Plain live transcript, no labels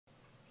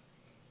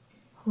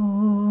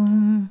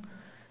Om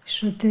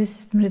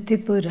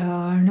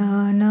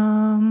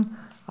Shrutismritipurananam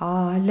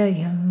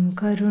Alayam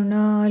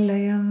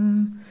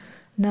Karunalayam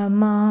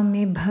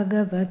Namami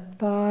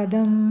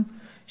Bhagavatpadam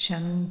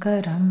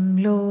Shankaram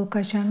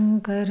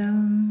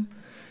Lokashankaram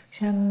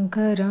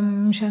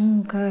Shankaram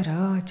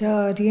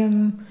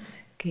Shankaracharyam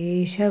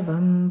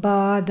Keshavam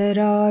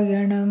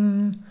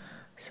Badarayanam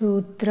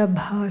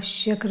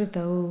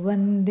Sutrabhashyakrtau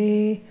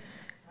Vande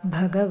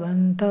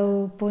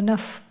Bhagavantau Punah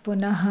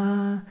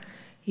Punaha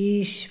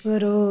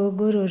Ishvaro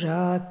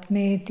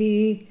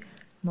Gururatmeti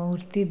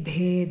Murti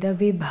Bheda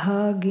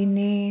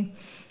Vibhagine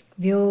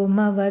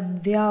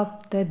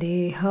Vyomavadvyapta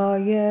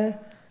Dehaya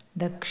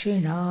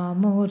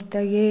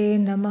Dakshinamurtaye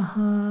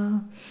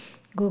Namaha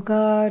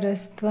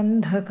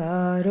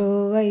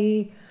Gukarastvandhakaro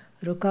Vai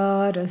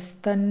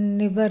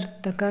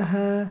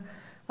Rukarastannivartakaha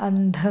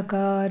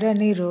Andhakara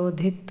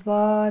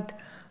Nirodhitvat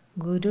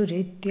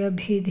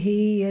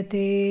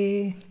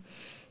Gururityabhidhiyate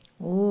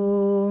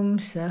Om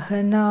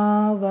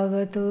Sahana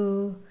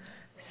Vavatu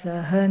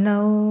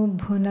Sahanau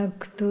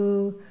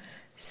Bhunaktu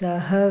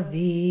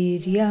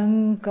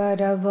Sahaviryam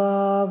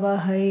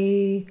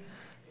Karavavahai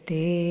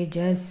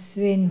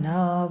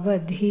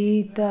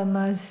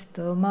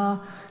Tejasvinavadhitamastu ma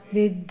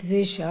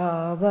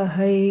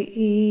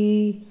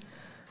Vidvishavahai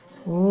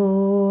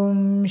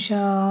Om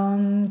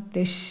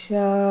Shanti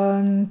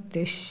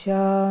Shanti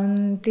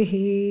Shanti.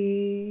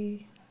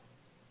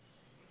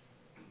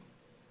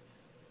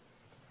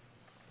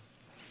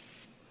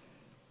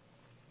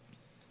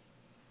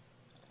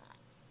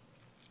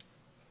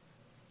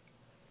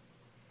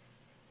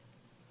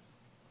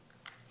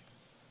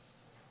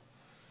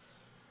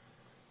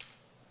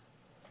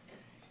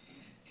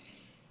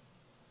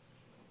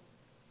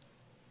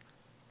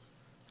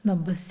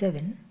 Number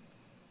 7.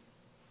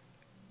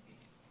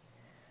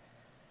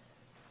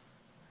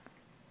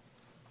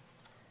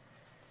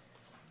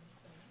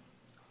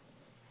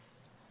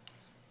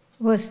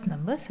 Verse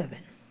number 7.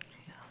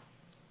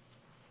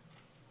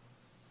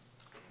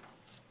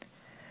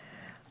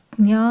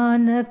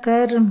 Jnana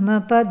karma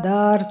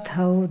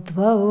padarthau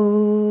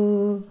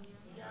dvau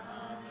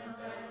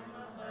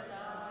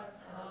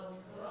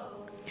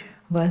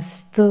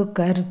vastu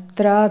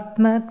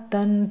kartratmak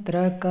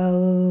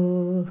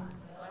tantrakau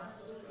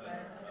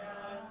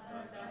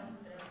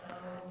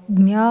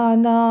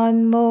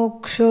Jnanan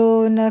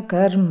moksho na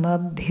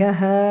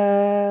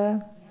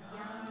karmabhyah.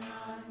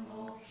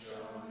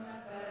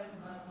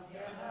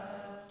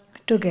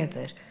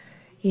 Together.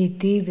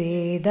 Iti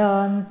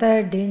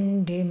Vedanta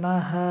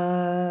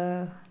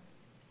Dindimaha.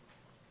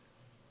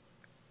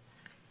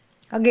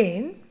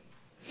 Again,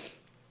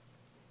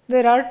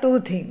 there are two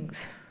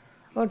things.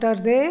 What are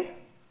they?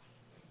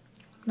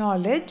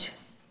 Knowledge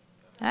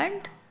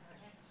and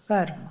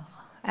karma,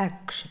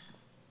 action.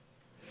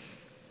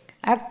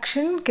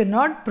 Action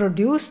cannot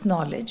produce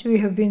knowledge. We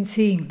have been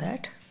seeing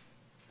that.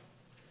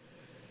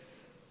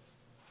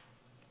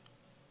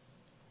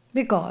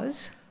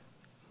 Because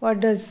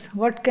what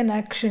can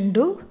action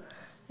do?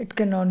 It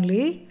can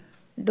only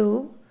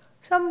do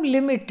some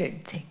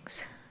limited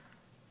things.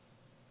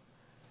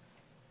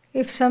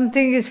 If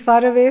something is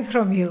far away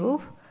from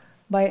you,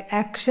 by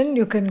action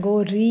you can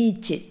go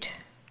reach it.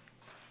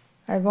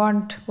 I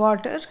want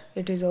water,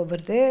 it is over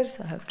there,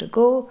 so I have to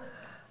go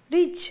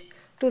reach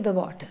to the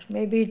water.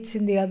 Maybe it's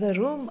in the other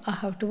room, I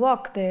have to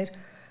walk there,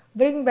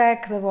 bring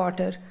back the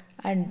water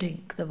and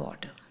drink the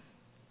water.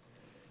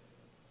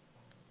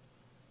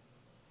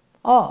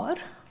 Or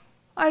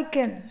I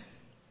can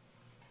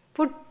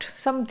put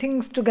some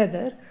things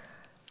together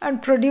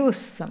and produce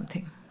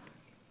something.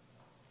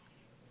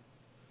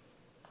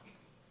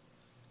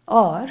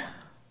 Or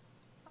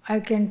I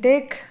can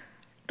take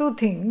two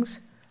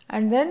things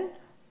and then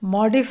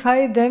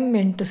modify them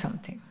into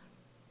something.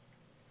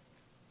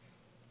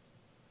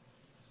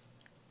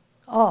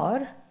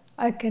 Or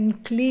I can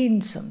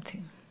clean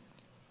something.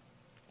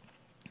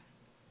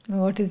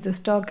 What is the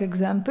stock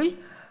example?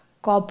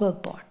 Copper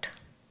pot.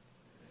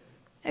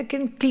 I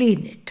can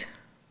clean it.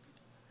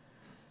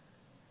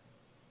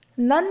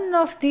 None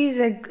of these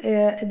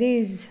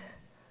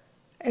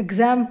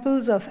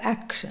examples of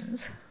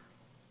actions,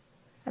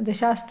 and the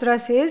Shastra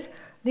says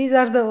these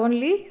are the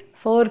only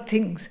 4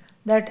 things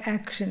that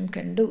action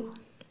can do.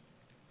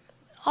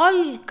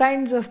 All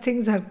kinds of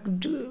things are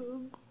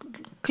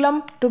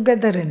clumped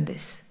together in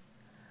this.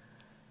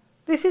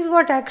 This is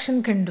what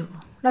action can do,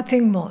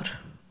 nothing more.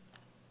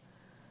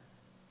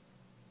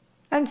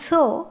 And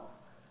so,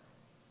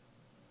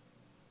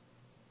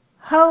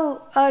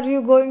 how are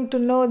you going to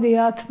know the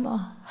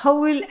Atma? How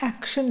will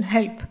action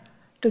help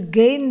to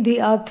gain the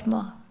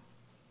Atma?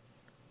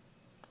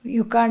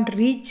 You can't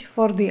reach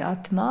for the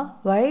Atma.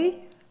 Why?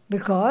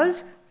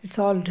 Because it's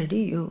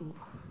already you.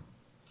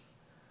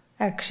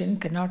 Action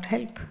cannot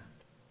help.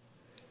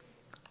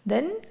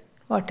 Then,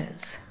 what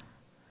else?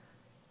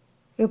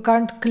 You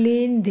can't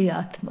clean the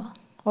Atma.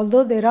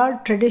 Although there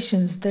are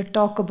traditions that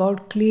talk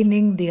about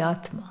cleaning the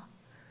Atma.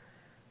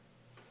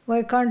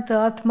 Why can't the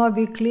Atma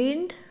be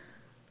cleaned?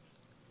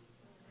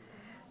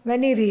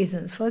 Many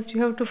reasons. First,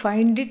 you have to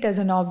find it as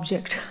an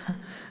object.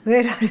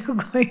 Where are you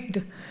going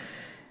to?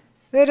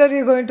 Where are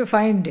you going to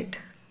find it?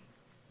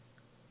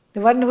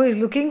 The one who is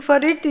looking for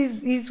it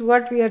is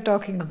what we are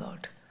talking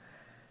about.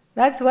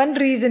 That's one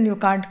reason you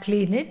can't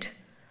clean it.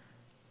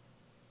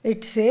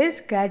 It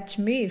says, catch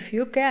me if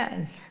you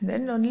can.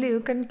 Then only you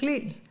can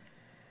clean.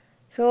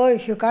 So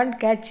if you can't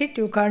catch it,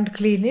 you can't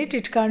clean it.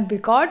 It can't be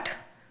caught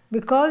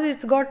because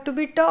it's got to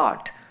be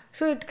taught.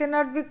 So it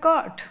cannot be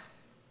caught.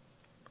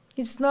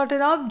 It's not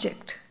an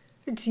object.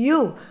 It's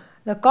you,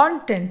 the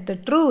content, the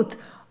truth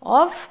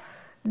of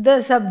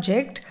the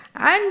subject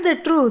and the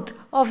truth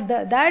of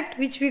that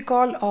which we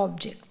call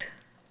object.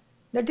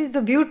 That is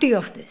the beauty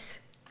of this.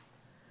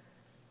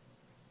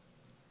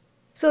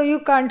 So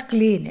you can't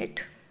clean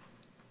it.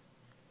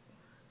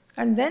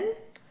 And then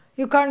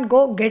you can't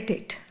go get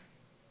it.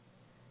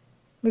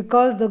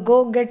 Because the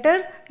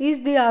go-getter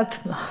is the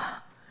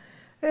Atma.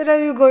 Where are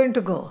you going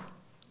to go?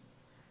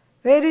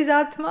 Where is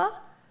Atma?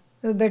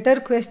 The better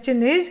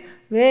question is,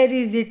 where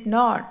is it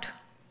not?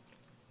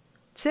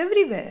 It's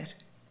everywhere.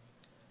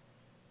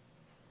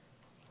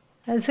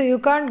 And so you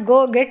can't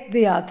go get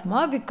the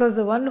Atma because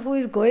the one who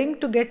is going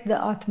to get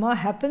the Atma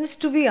happens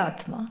to be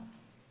Atma.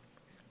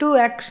 2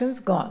 actions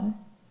gone.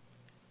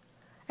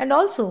 And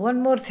also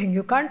one more thing,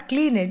 you can't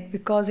clean it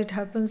because it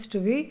happens to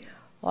be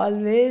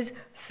always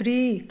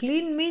free.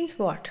 Clean means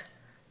what?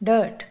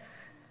 Dirt.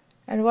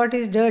 And what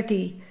is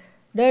dirty?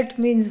 Dirt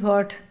means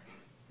what?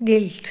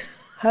 Guilt,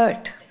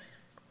 hurt.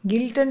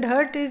 Guilt and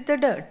hurt is the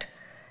dirt.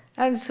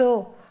 And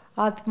so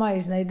Atma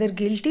is neither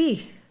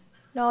guilty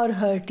nor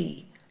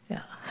hurty.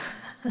 Yeah.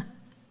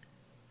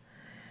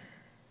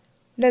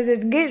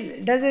 Doesn't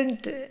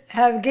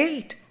have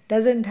guilt,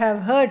 doesn't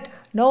have hurt,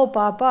 no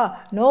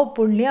papa, no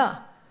punya,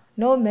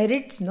 no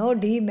merits, no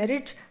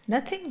demerits,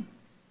 nothing.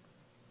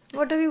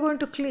 What are you going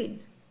to clean?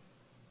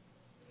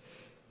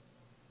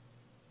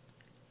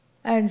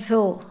 And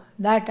so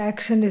that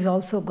action is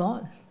also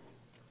gone.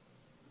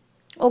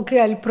 Okay,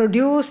 I'll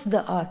produce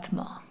the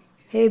Atma,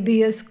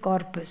 habeas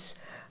corpus.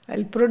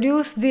 I'll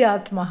produce the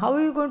Atma. How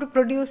are you going to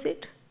produce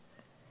it?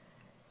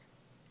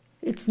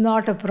 It's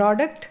not a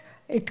product.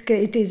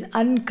 It is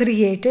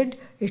uncreated.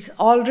 It's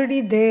already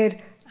there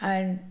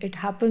and it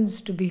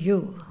happens to be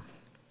you.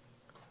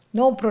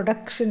 No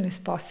production is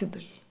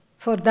possible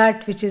for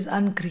that which is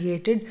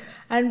uncreated.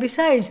 And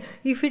besides,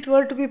 if it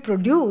were to be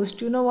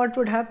produced, you know what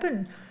would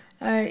happen?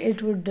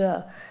 It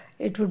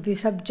would be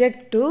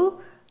subject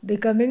to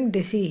becoming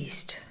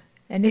deceased.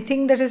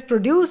 Anything that is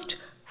produced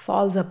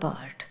falls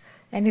apart.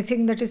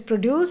 Anything that is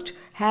produced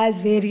has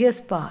various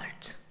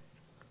parts.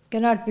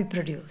 Cannot be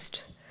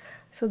produced.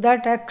 So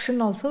that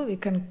action also we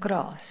can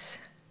cross.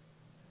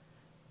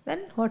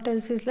 Then what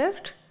else is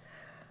left?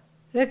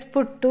 Let's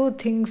put 2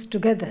 things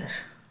together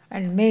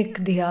and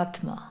make the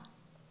Atma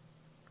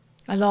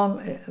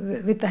along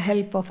with the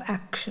help of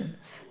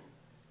actions.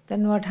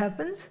 Then what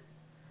happens?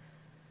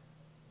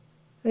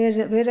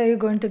 Where are you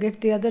going to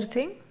get the other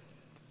thing?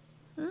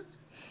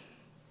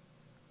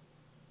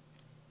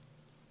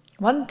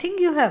 One thing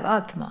you have,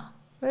 Atma.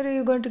 Where are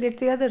you going to get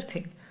the other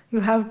thing? You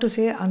have to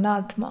say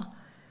Anatma.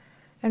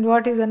 And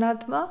what is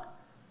Anatma?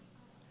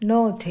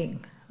 No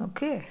thing.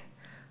 Okay.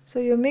 So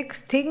you mix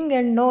thing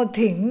and no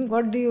thing,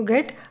 what do you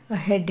get? A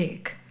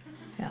headache.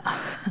 Yeah.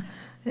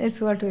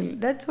 That's what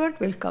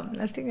will come.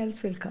 Nothing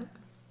else will come.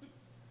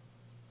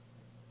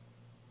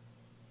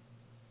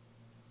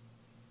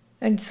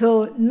 And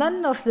so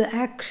none of the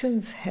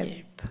actions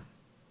help.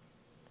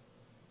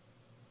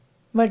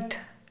 But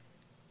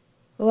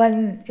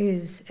one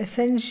is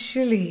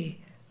essentially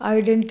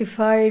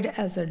identified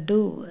as a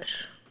doer.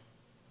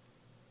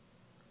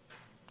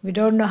 We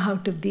don't know how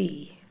to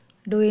be.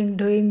 Doing.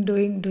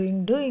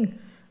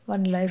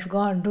 One life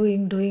gone.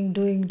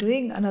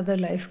 Doing. Another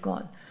life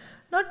gone.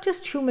 Not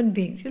just human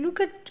beings. You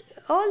look at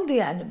all the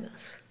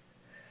animals.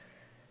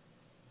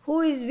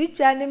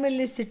 Which animal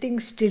is sitting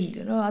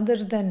still,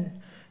 other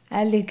than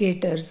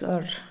alligators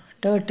or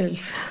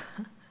turtles?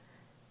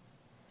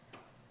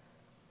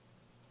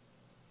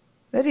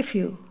 Very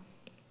few.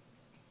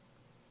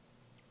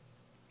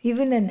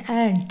 Even an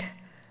ant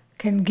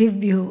can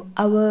give you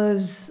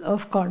hours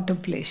of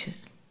contemplation.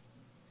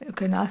 You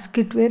can ask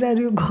it, where are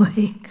you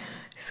going?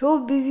 So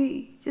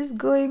busy, just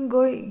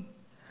going.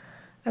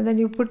 And then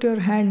you put your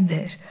hand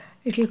there.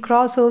 It will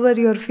cross over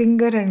your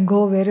finger and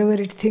go wherever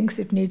it thinks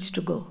it needs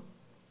to go.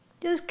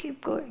 Just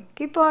keep going,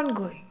 keep on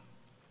going.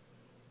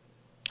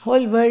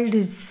 Whole world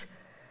is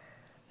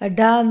a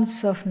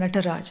dance of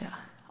Nataraja,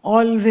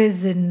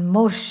 always in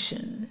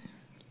motion.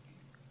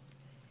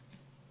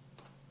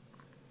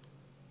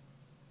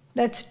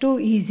 That's too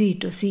easy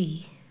to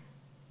see.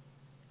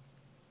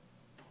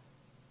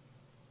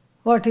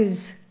 What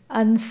is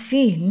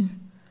unseen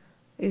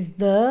is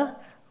the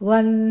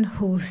one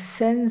who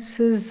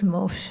senses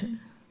motion.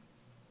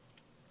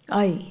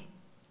 I,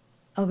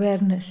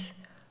 awareness,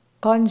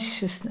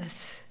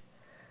 consciousness.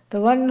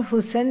 The one who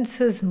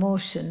senses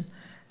motion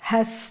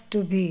has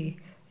to be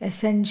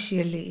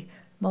essentially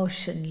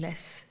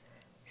motionless,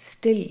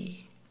 still,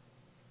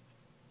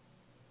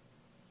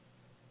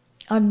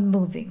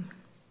 unmoving,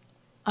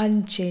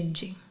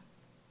 unchanging.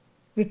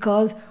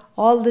 because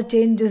all the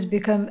changes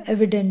become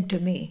evident to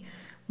me.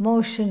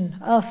 Motion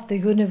of the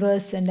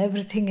universe and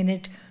everything in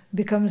it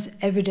becomes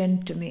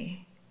evident to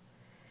me.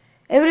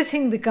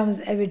 Everything becomes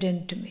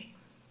evident to me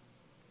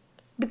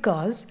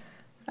because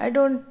I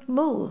don't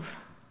move.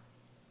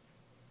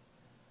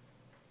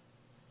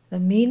 The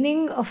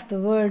meaning of the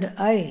word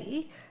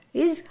I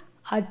is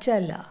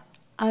achala,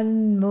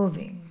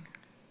 unmoving.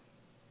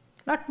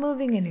 Not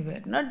moving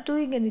anywhere, not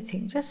doing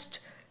anything, just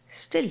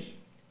still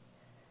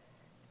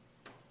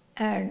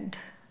and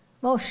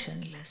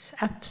motionless,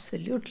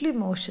 absolutely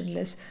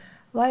motionless.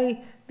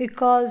 Why?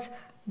 Because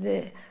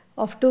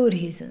of two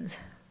reasons.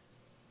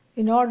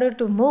 In order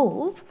to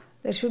move,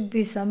 there should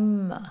be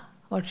some,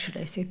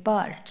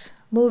 parts.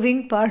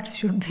 Moving parts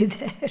should be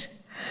there.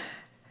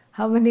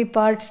 How many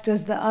parts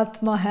does the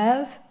Atma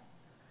have?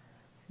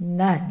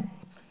 None.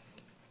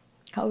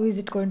 How is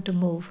it going to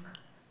move?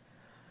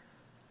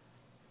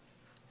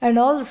 And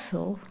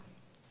also,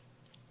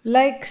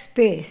 like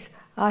space,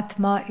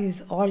 Atma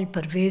is all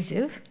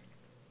pervasive.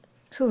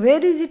 So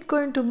where is it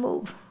going to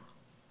move?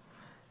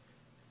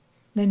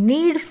 The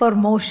need for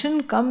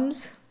motion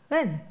comes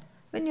when?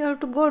 When you have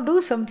to go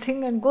do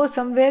something and go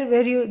somewhere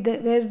where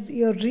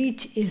your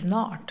reach is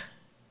not.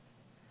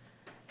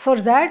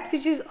 For that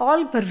which is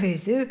all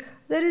pervasive,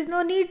 there is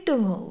no need to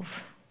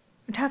move.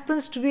 It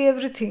happens to be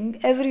everything,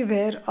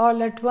 everywhere,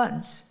 all at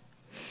once.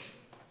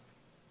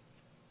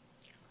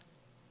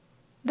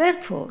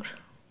 Therefore,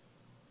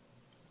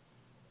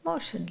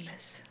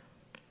 motionless.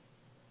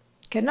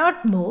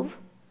 Cannot move,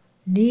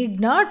 need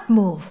not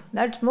move.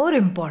 That's more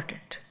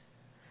important.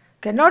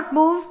 Cannot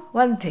move,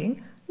 one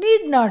thing.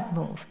 Need not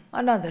move,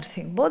 another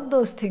thing. Both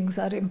those things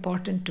are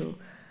important to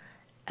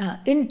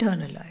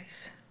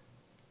internalize.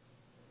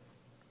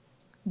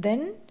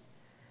 Then,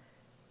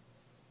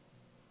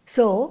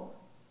 so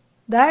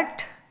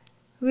that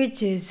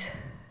which is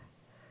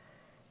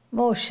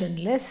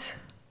motionless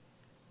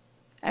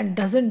and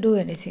doesn't do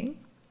anything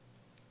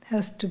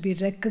has to be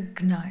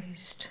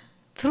recognized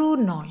through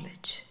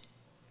knowledge.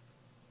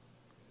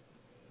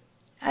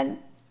 And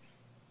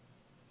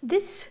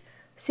this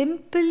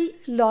simple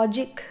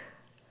logic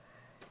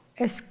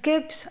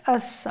escapes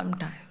us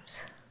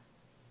sometimes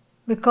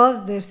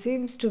because there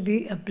seems to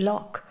be a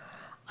block,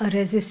 a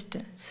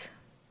resistance.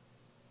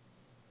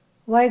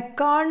 Why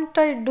can't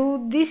I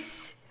do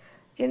this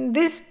in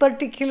this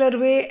particular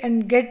way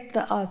and get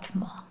the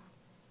Atma?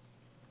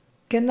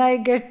 Can I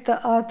get the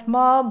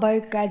Atma by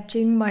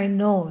catching my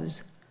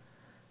nose?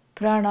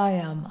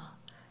 Pranayama.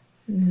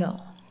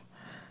 No.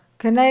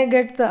 Can I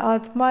get the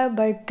Atma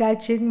by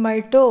catching my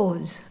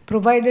toes,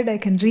 provided I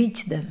can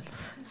reach them?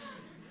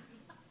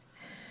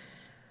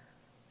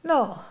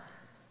 No.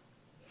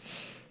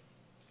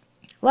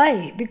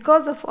 Why?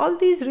 Because of all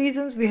these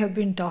reasons we have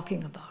been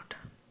talking about.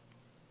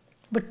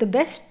 But the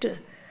best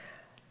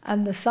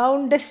and the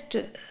soundest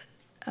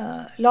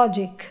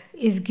logic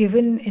is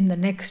given in the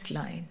next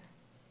line,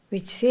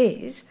 which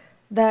says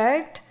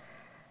that,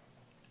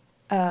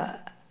 in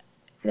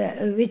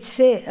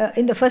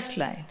the first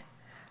line,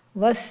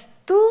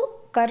 Vastu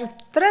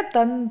kartra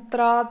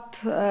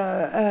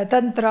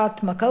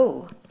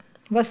tantratmakau.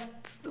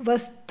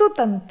 Vastu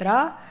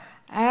tantra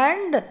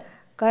and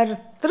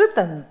kartra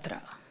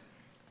tantra.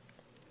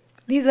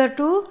 These are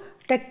two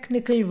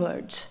technical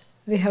words.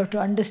 We have to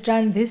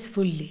understand this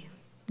fully.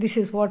 This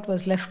is what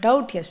was left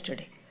out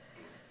yesterday.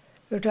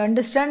 We have to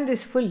understand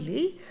this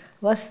fully.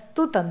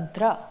 Vastu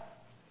tantra.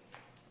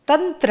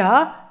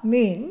 Tantra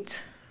means,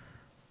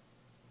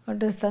 what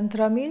does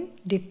tantra mean?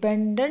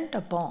 Dependent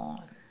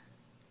upon.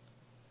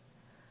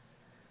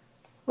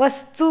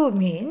 Vastu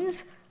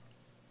means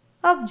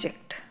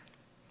object.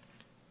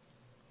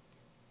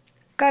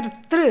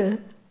 Kartru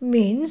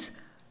means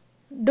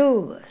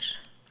doer.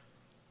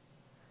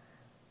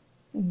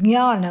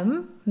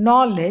 Jnanam,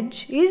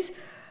 knowledge, is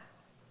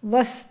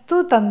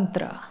Vastu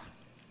Tantra.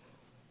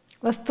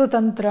 Vastu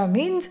Tantra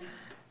means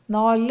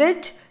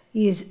knowledge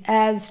is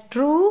as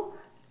true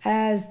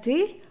as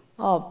the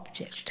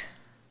object.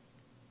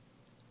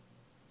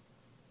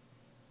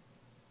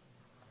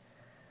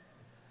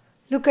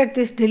 Look at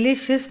this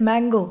delicious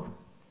mango.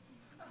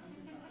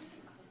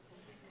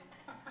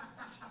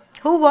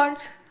 Who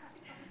wants?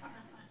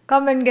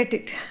 Come and get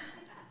it.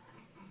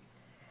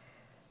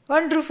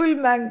 Wonderful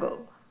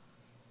mango.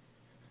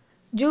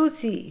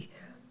 Juicy,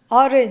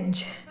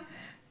 orange,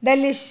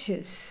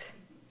 delicious,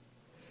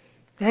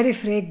 very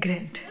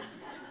fragrant,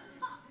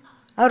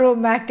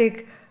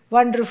 aromatic,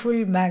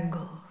 wonderful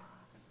mango.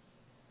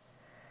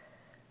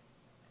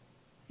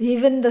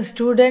 Even the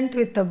student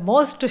with the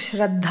most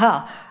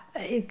shraddha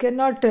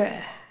cannot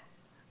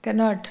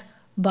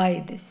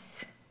buy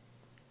this.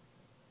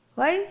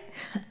 Why?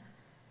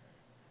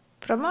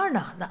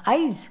 Pramana, the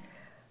eyes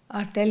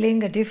are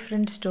telling a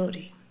different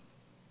story.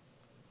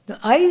 The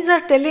eyes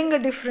are telling a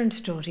different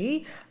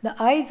story. The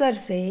eyes are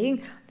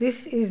saying,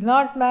 this is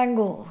not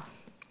mango.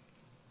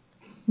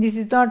 This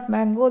is not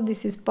mango,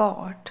 this is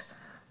pot.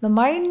 The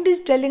mind is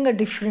telling a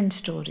different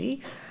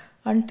story.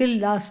 Until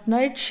last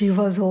night, she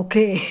was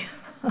okay.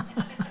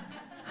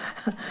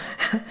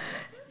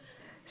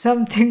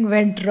 something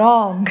went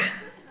wrong.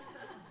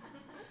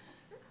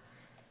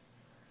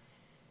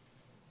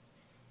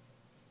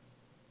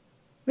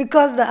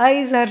 Because the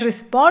eyes are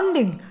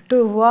responding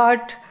to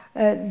what,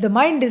 the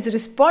mind is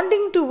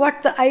responding to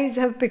what the eyes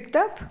have picked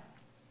up.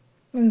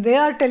 And they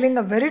are telling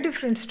a very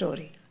different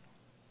story.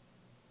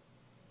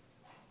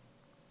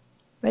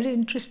 Very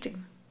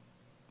interesting.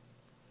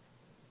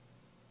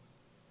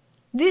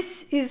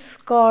 This is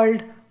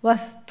called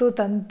Vastu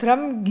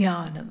Tantram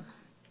Jnanam.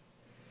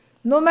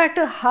 No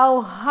matter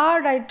how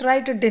hard I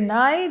try to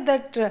deny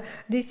that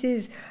this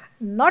is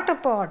not a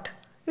pot,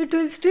 it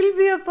will still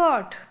be a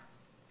pot.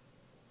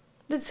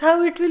 That's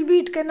how it will be,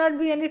 it cannot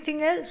be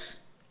anything else.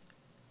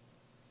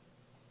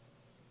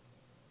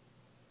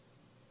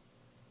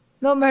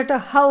 No matter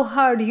how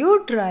hard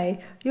you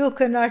try, you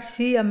cannot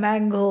see a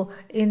mango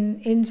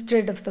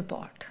instead of the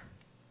pot.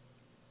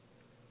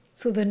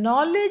 So the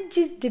knowledge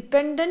is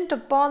dependent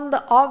upon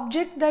the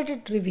object that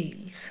it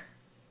reveals.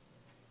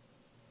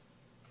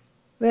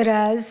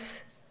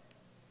 Whereas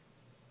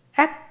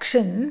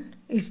action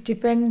is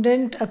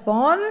dependent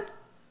upon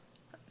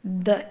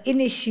the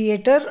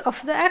initiator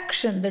of the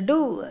action, the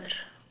doer.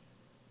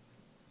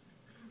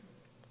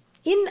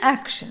 In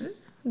action,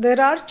 there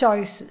are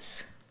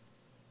choices.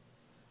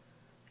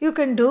 You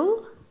can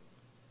do,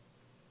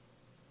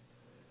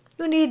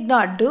 you need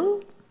not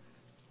do,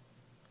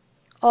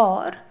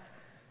 or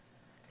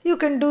you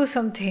can do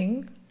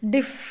something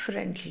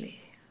differently.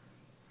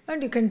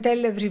 And you can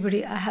tell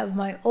everybody, I have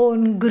my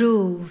own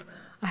groove,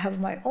 I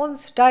have my own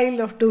style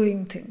of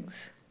doing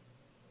things.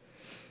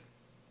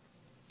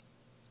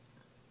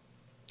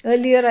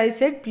 Earlier I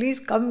said, please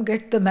come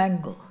get the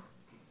mango.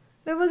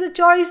 There was a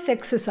choice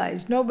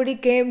exercise, nobody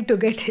came to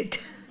get it.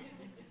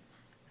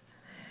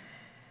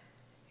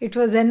 It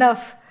was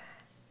enough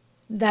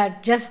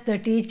that just the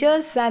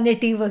teacher's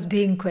sanity was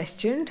being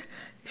questioned.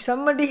 If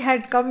somebody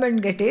had come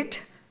and get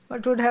it,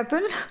 what would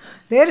happen?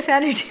 Their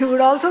sanity would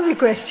also be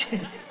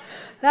questioned.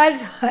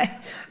 That's why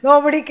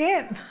nobody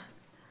came.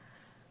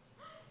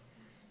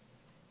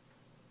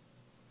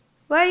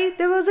 Why?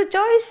 There was a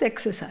choice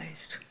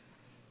exercised.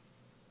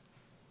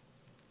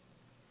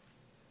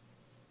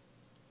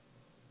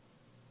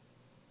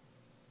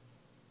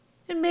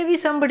 And maybe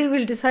somebody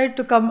will decide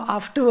to come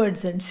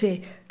afterwards and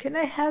say, can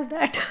I have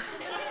that?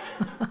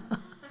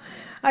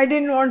 I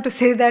didn't want to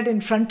say that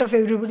in front of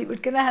everybody,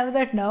 but can I have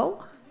that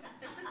now?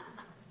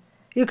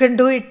 You can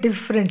do it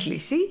differently,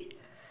 see?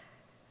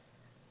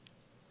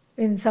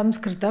 In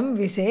Sanskritam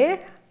we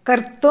say,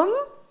 kartum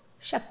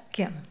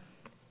shakyam.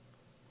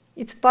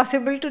 It's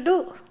possible to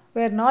do.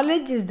 Where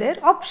knowledge is there,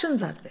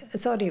 options are there.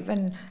 Sorry,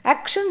 when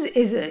actions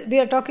is, we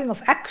are talking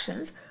of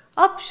actions,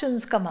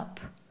 options come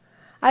up.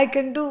 I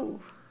can do.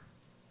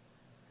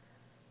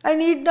 I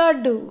need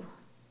not do.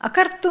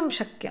 Akartum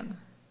shakyam.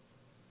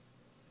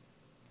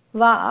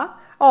 Va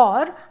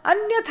or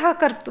anyatha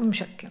kartum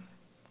shakyam.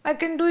 I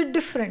can do it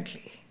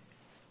differently.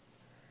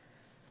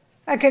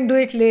 I can do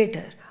it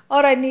later.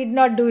 Or I need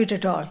not do it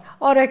at all.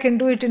 Or I can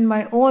do it in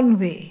my own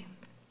way.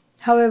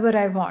 However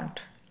I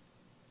want.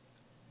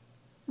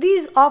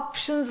 These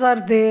options are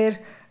there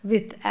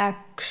with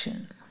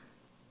action.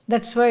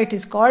 That's why it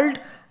is called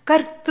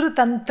Kartru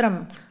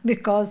Tantram,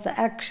 because the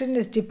action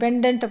is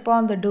dependent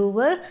upon the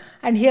doer,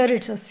 and here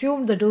it's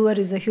assumed the doer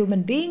is a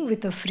human being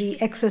with a free,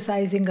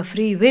 exercising a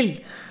free will.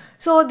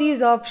 So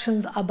these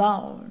options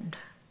abound.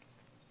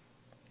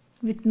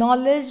 With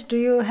knowledge, do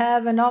you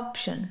have an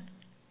option?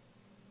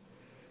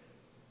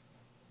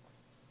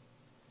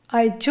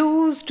 I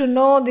choose to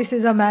know this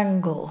is a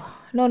mango.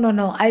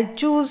 No. I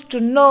choose to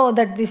know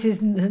that this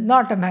is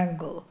not a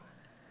mango.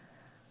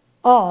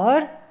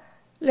 Or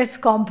let's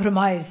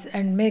compromise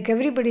and make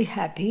everybody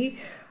happy.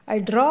 I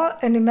draw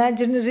an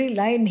imaginary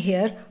line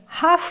here,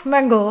 half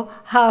mango,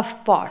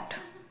 half pot.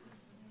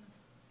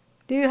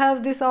 Do you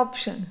have this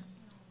option?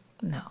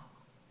 No.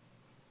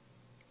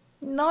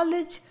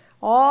 Knowledge,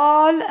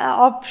 all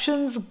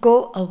options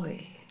go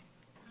away.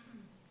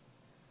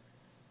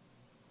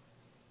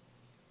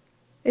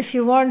 If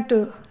you want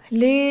to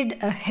lead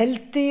a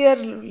healthier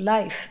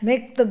life,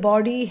 make the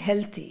body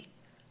healthy,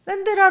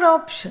 then there are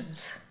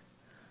options.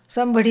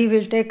 Somebody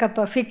will take up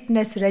a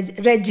fitness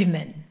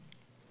regimen,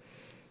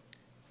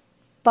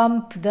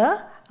 pump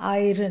the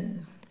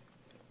iron,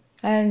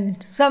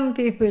 and some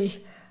people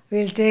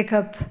will take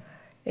up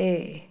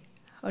a,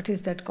 what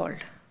is that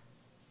called?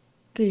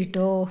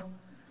 Keto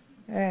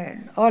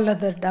and all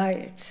other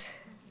diets.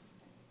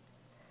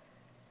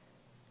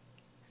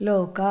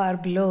 Low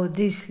carb, low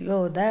this,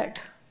 low that.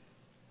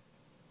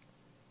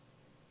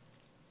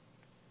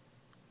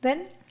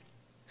 Then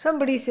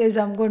somebody says,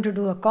 I'm going to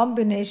do a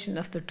combination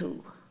of the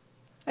two.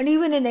 And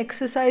even in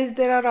exercise,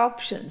 there are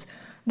options.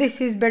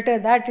 This is better,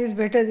 that is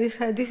better, this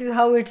is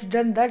how it's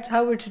done, that's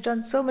how it's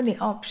done. So many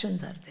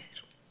options are there.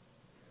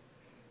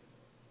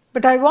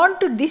 But I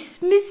want to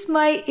dismiss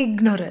my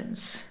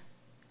ignorance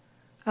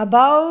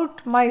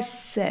about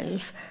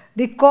myself,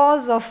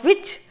 because of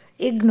which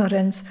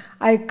ignorance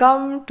I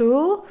come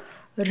to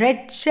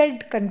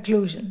wretched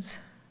conclusions.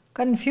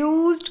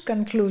 confused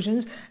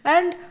conclusions,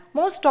 and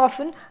most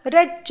often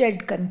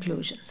wretched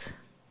conclusions.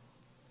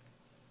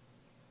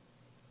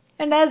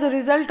 And as a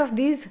result of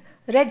these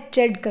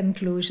wretched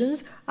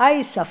conclusions,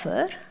 I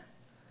suffer,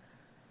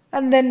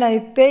 and then I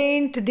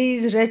paint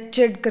these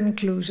wretched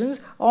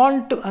conclusions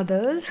onto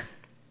others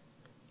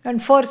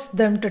and force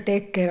them to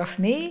take care of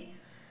me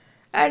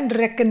and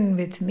reckon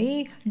with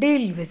me,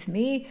 deal with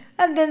me,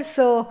 and then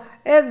so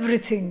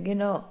everything,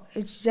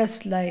 it's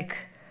just like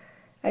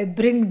I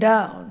bring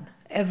down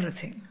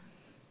everything.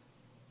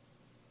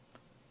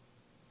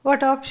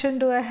 What option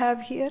do I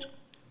have here?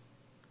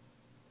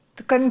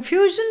 The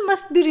confusion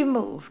must be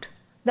removed.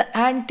 The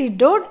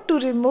antidote to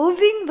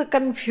removing the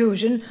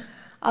confusion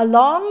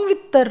along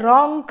with the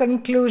wrong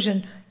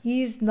conclusion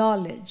is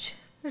knowledge.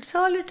 That's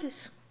all it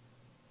is.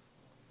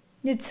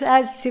 It's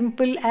as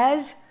simple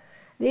as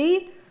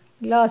the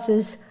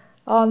glasses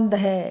on the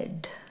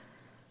head.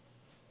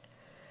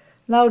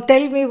 Now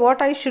tell me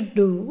what I should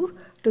do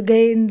to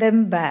gain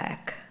them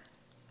back.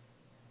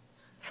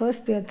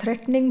 First, they are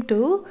threatening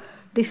to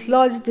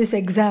dislodge this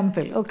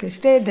example. Okay,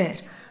 stay there.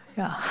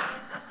 Yeah.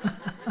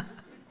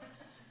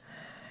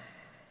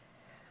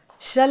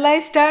 Shall I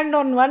stand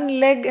on one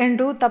leg and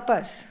do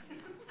tapas?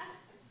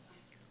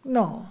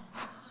 No.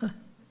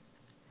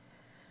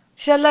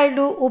 Shall I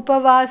do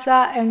upavasa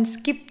and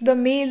skip the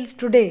meals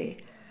today?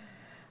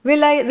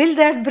 Will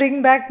that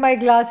bring back my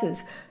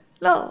glasses?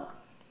 No.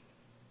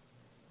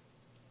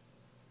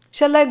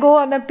 Shall I go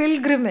on a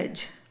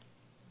pilgrimage?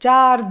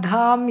 Char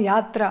Dham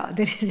Yatra.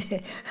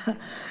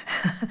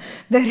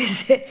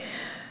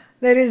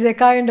 There is a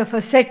kind of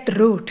a set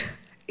route.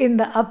 In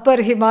the upper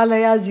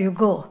Himalayas you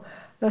go.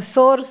 The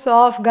source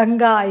of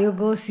Ganga you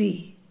go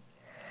see.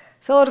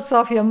 Source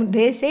of Yamuna.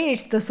 They say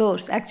it's the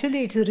source.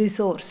 Actually it's a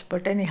resource.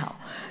 But anyhow.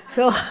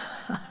 So,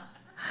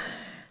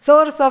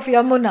 source of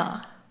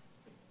Yamuna.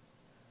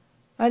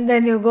 And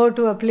then you go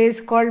to a place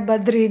called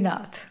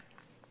Badrinath.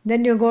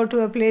 Then you go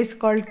to a place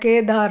called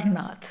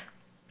Kedarnath.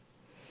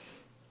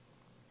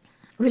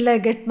 Will I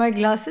get my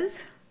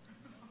glasses,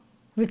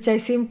 which I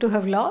seem to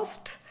have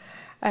lost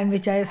and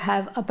which I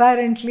have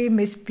apparently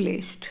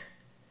misplaced?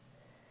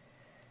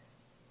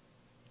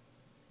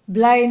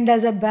 Blind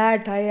as a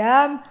bat I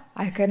am,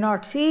 I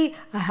cannot see,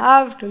 I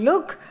have to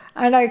look,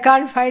 and I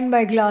can't find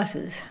my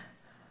glasses.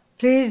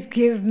 Please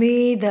give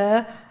me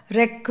the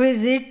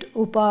requisite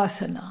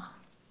upasana.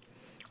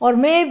 Or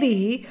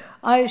maybe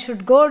I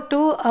should go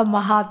to a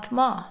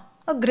Mahatma,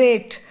 a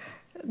great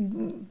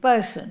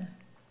person,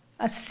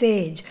 a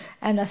sage,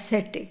 an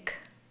ascetic,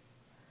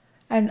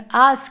 and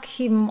ask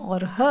him or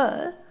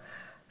her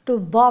to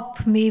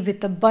bop me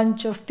with a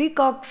bunch of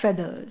peacock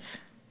feathers.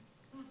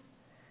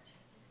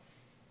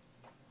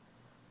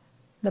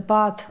 The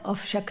path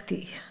of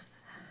Shakti.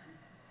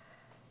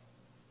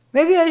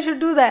 Maybe I should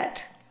do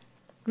that.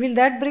 Will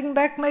that bring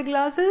back my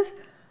glasses?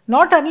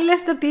 Not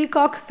unless the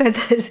peacock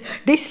feathers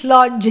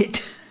dislodge it.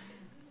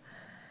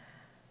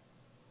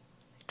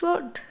 It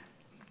won't.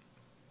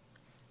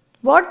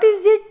 What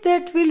is it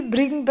that will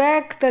bring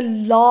back the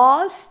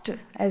lost,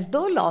 as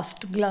though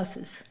lost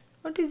glasses?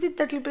 What is it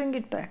that will bring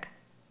it back?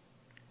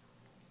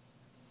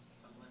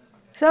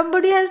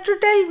 Somebody has to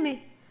tell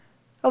me.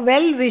 A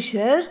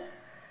well-wisher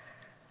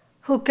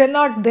who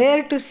cannot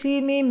bear to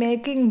see me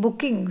making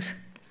bookings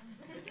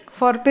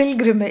for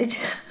pilgrimage,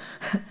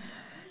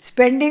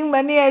 spending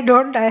money I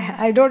don't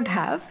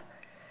have,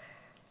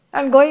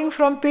 and going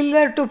from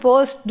pillar to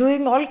post,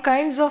 doing all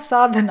kinds of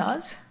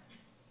sadhanas,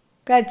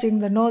 catching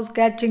the nose,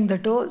 catching the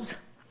toes,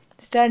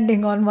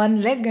 standing on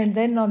one leg and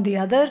then on the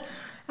other,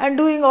 and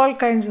doing all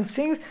kinds of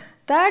things.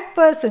 That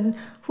person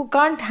who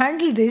can't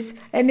handle this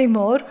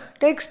anymore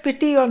takes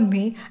pity on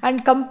me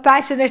and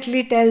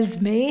compassionately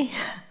tells me,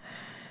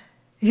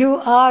 you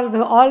are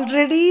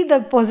already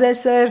the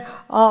possessor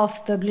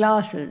of the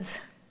glasses.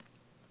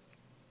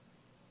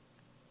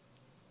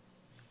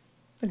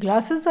 The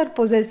glasses are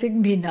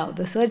possessing me now,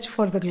 the search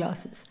for the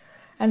glasses.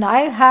 And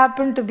I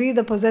happen to be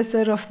the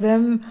possessor of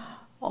them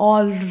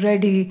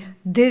already.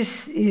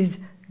 This is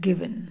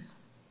given.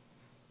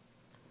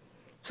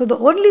 So the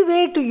only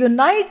way to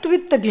unite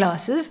with the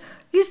glasses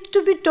is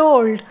to be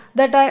told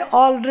that I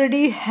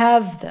already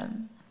have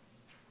them.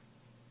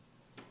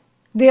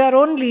 They are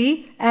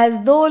only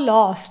as though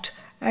lost,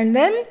 and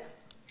then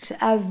it's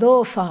as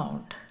though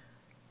found.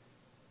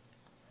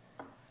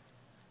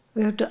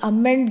 We have to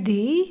amend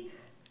the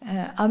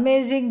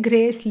Amazing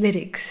Grace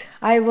lyrics.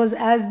 I was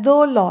as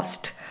though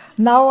lost.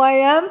 Now I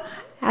am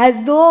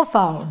as though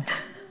found.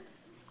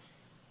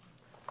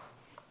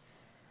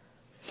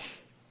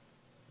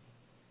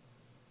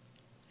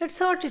 That's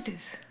what it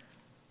is.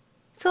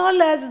 It's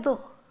all as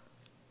though.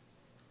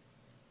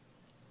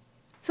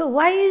 So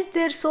why is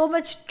there so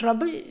much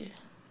trouble?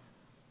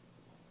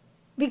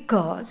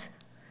 Because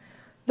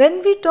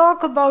when we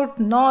talk about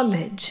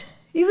knowledge,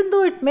 even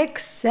though it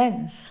makes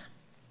sense,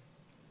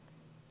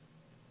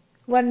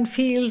 one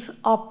feels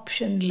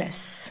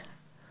optionless.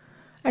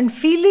 And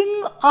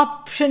feeling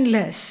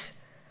optionless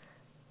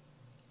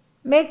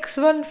makes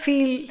one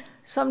feel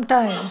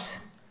sometimes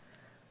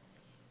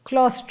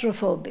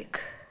claustrophobic.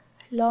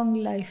 Long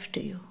life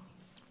to you.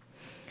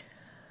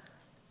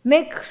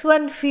 Makes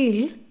one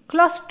feel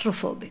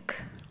claustrophobic.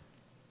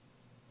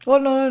 Oh,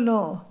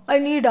 no, I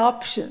need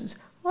options.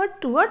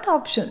 What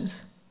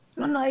options?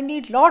 No, I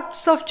need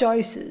lots of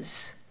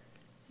choices.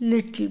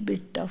 Little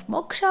bit of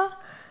moksha,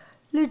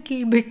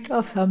 little bit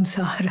of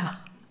samsara.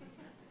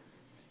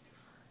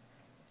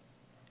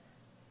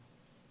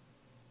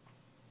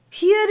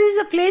 Here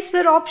is a place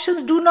where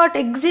options do not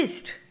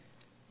exist.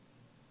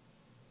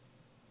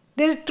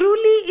 There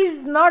truly is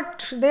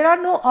not, there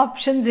are no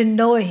options in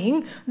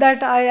knowing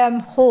that I am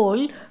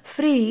whole,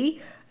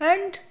 free,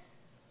 and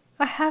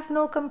I have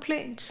no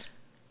complaints.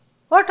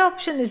 What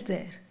option is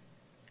there?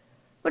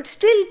 But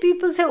still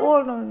people say,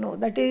 oh no,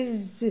 that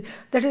is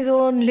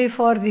only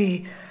for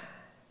the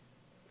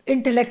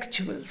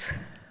intellectuals.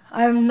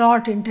 I am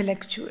not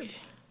intellectual.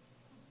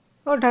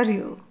 What are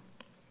you?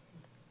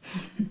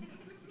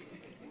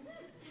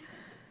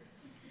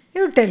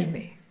 You tell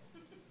me.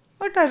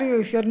 What are you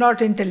if you're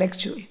not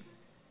intellectual?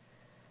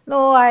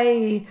 No,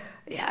 I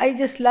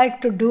just like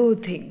to do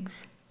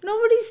things.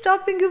 Nobody is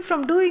stopping you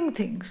from doing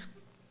things.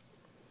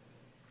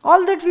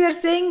 All that we are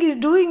saying is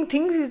doing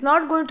things is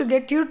not going to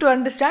get you to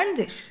understand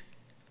this.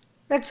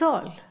 That's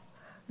all.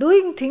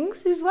 Doing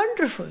things is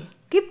wonderful.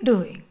 Keep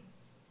doing.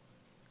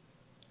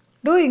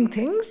 Doing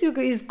things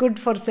is good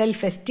for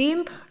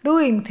self-esteem.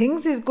 Doing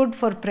things is good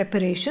for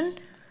preparation,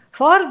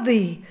 for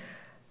the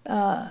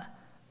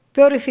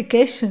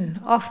purification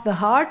of the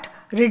heart,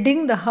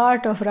 ridding the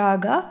heart of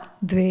raga,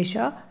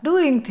 dvesha.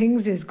 Doing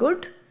things is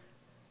good.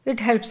 It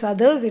helps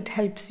others, it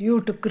helps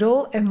you to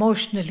grow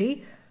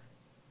emotionally.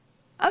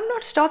 I'm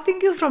not stopping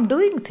you from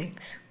doing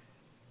things.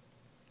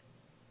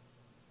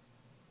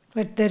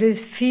 But there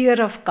is fear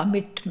of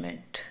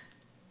commitment.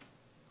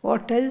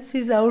 What else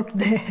is out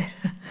there?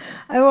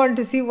 I want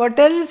to see what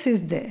else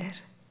is there.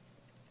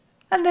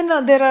 And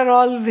then there are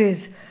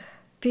always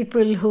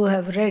people who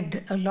have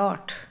read a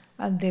lot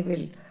and they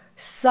will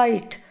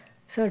cite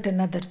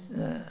certain other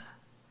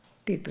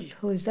people.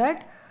 Who is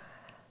that?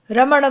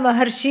 Ramana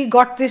Maharshi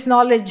got this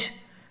knowledge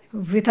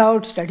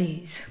without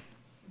studies.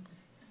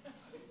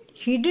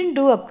 He didn't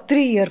do a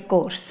 3-year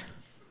course.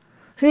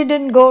 He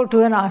didn't go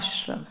to an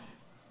ashram.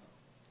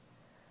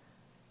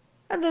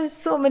 And then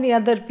so many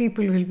other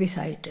people will be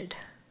cited.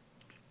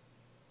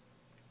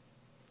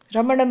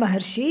 Ramana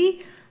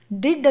Maharshi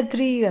did a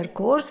 3-year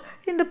course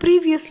in the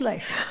previous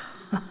life.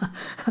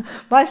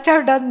 Must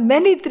have done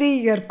many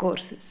 3-year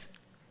courses.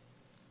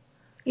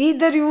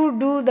 Either you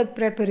do the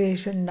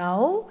preparation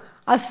now,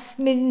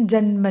 asmin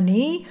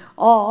janmani,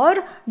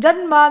 or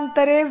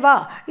janmantare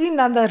va, in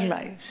other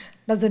lives.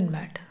 Doesn't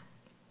matter.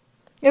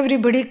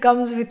 Everybody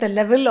comes with a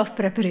level of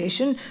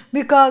preparation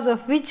because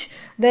of which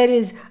there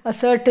is a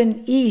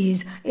certain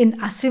ease in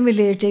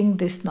assimilating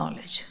this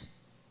knowledge.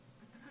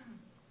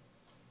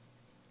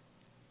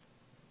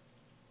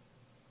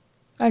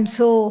 And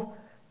so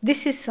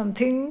this is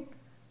something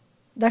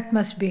that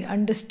must be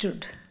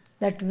understood,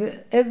 that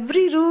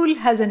every rule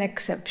has an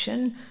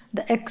exception.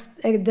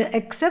 The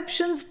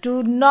exceptions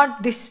do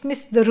not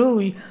dismiss the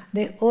rule,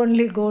 they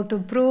only go to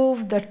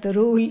prove that the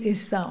rule is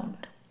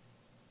sound.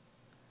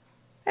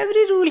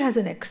 Every rule has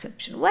an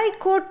exception. Why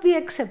quote the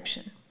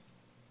exception?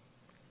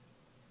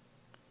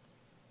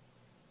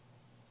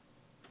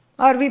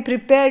 Are we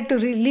prepared to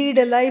lead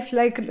a life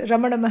like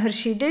Ramana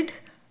Maharshi did?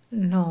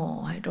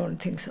 No, I don't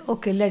think so.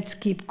 Okay, let's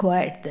keep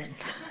quiet then.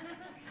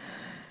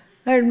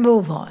 And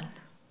move on.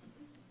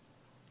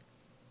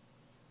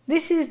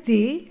 This is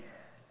a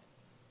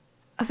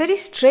very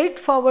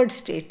straightforward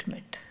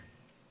statement.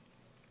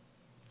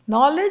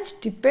 Knowledge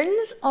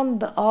depends on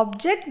the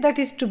object that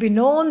is to be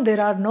known. There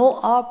are no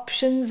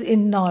options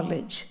in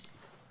knowledge.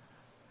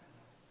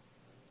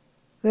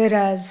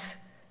 Whereas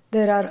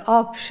there are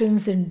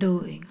options in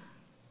doing.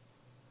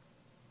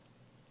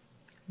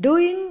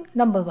 Doing,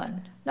 number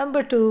one.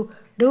 Number two,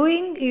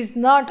 doing is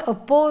not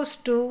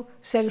opposed to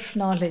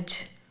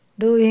self-knowledge.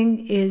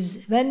 Doing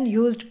is, when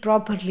used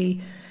properly,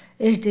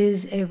 it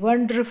is a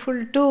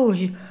wonderful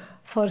tool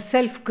for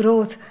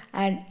self-growth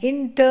and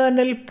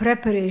internal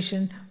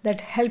preparation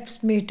that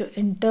helps me to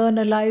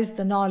internalize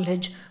the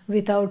knowledge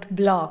without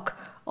block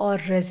or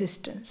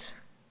resistance.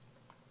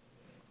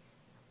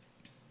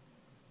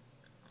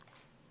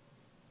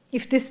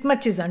 If this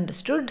much is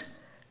understood,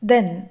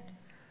 then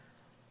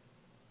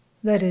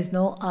there is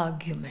no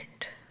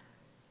argument.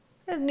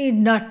 There need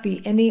not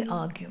be any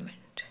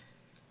argument.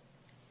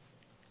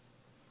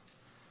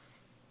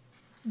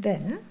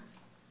 Then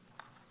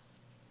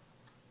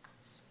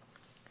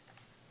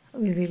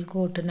we will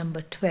go to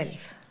number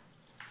 12.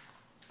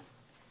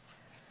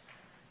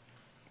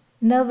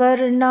 न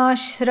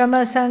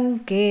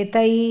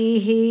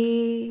वर्णाश्रमसङ्केतैः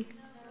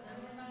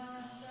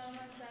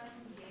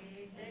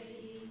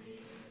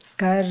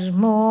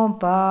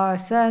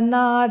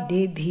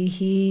कर्मोपासनादिभिः.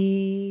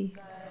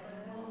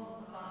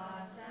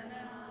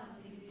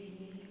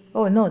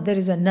 Oh no, there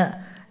is a na.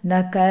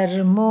 न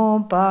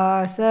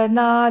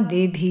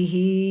कर्मोपासनादिभिः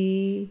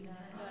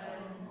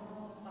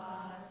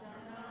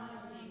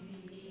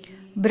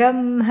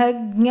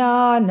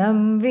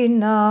Brahmajnanam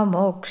vina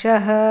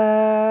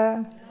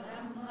mokshaha.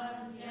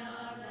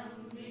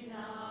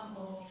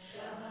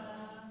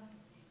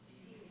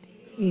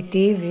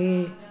 Iti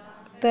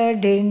veta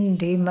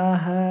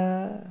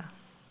dindimaha.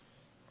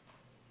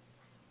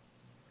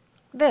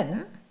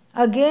 Then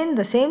again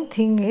the same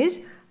thing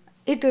is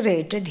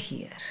iterated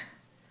here.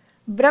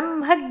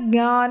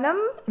 Brahmajnanam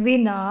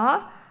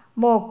vina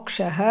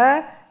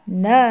mokshaha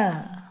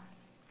na.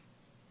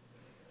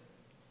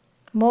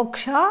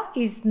 Moksha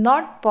is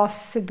not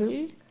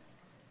possible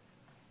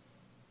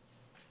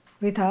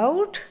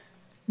without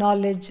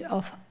knowledge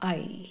of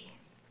I.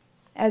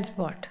 As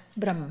what?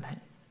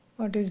 Brahman.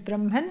 What is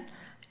Brahman?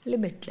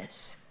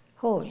 Limitless,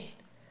 whole,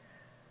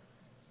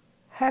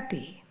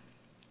 happy.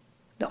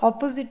 The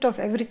opposite of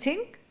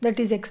everything that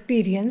is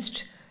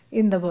experienced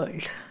in the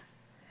world.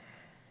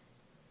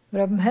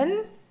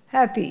 Brahman,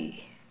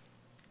 happy.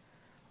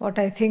 What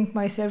I think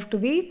myself to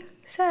be,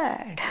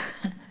 sad.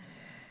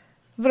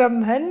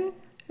 Brahman,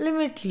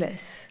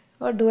 limitless.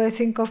 What do I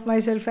think of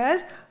myself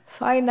as?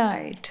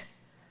 Finite,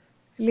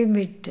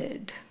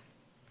 limited.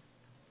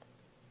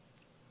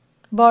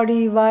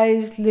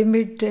 Body-wise,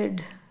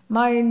 limited.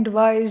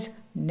 Mind-wise,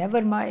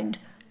 never mind,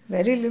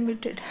 very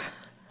limited.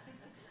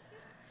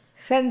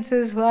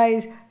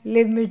 Senses-wise,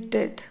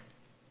 limited.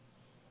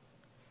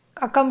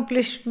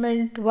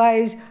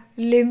 Accomplishment-wise,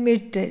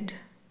 limited.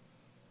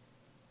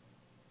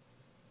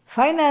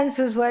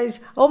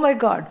 Finances-wise, oh my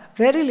God,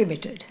 very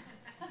limited.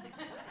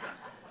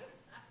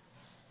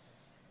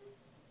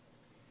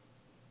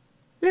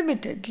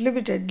 Limited,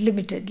 limited,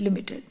 limited,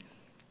 limited.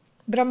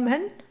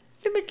 Brahman,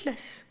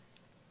 limitless.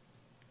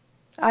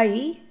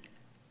 I,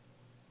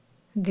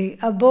 the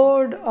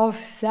abode of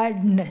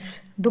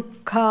sadness,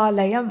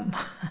 dukkhalayam.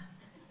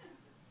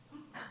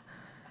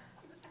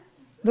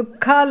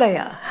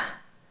 Dukkhalaya.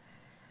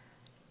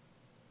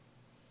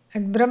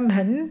 And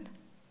Brahman,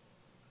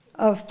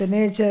 of the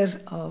nature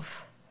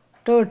of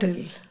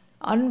total,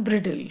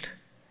 unbridled,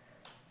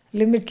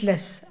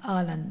 limitless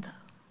Ananda.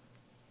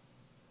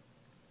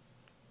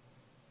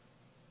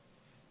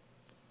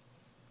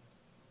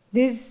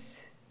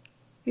 This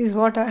is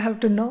what I have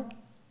to know.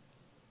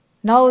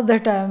 Now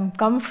that I am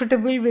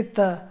comfortable with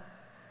the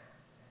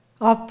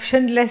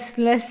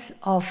optionlessness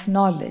of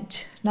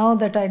knowledge, now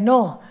that I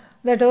know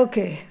that,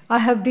 okay, I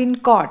have been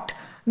caught,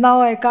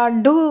 now I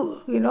can't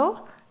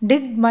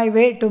dig my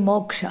way to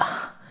moksha.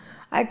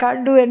 I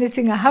can't do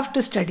anything, I have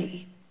to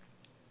study.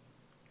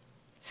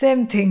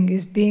 Same thing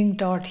is being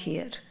taught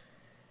here.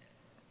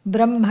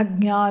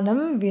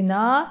 Brahmajnanam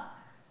vina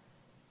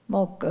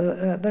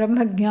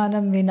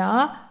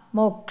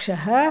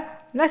mokshaha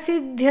na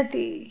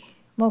siddhyati.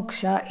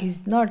 Moksha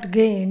is not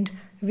gained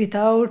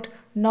without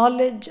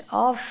knowledge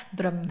of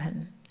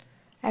Brahman.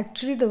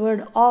 Actually, the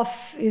word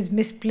of is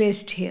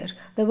misplaced here.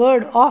 The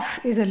word of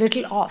is a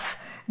little off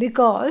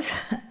because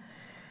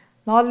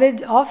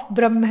knowledge of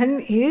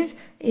Brahman is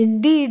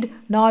indeed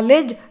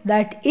knowledge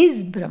that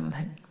is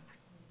Brahman.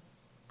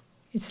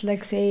 It's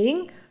like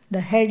saying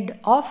the head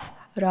of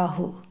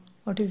Rahu.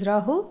 What is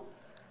Rahu?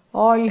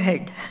 All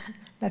head,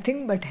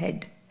 nothing but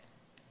head.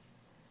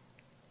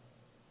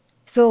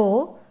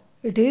 So,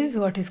 it is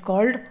what is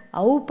called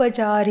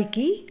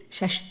Aupachariki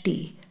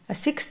Shashti, a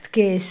sixth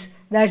case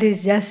that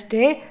is just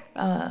a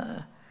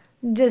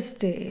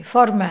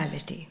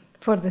formality.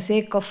 For the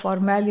sake of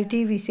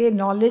formality, we say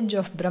knowledge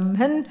of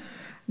Brahman.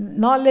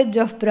 Knowledge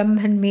of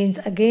Brahman means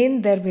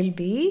again there will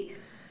be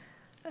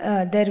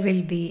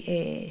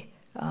a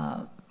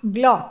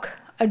block,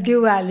 a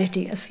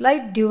duality, a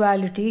slight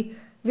duality,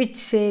 which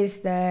says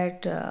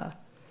that,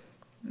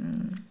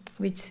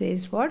 which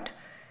says what?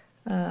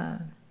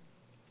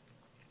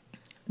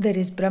 There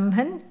is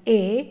Brahman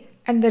A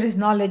and there is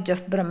knowledge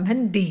of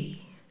Brahman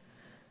B.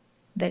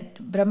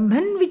 That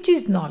Brahman which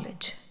is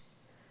knowledge,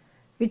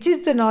 which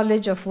is the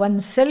knowledge of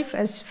oneself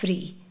as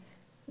free.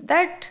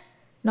 That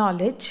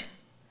knowledge,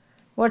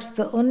 what's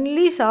the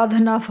only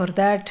sadhana for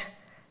that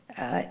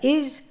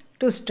is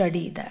to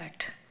study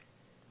that.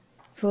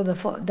 So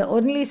the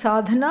only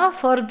sadhana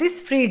for this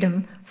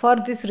freedom, for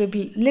this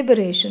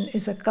liberation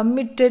is a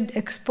committed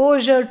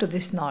exposure to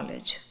this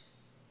knowledge.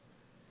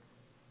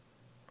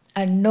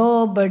 And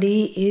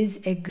nobody is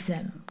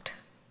exempt.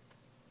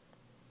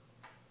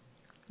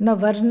 Na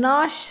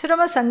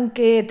varnashrama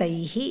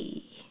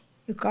sanketaihi.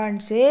 You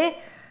can't say,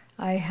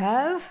 I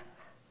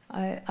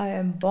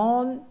am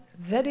born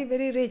very,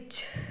 very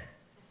rich.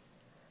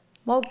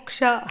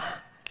 Moksha.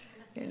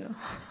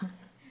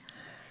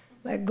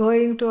 Like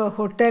going to a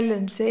hotel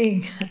and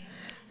saying,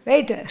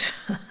 waiter,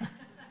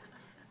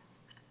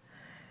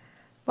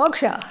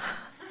 moksha.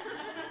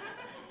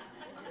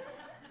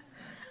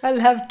 I'll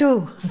have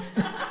 2.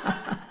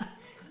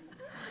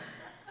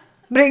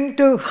 Bring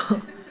 2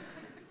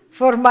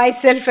 for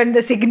myself and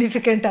the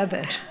significant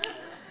other.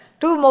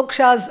 2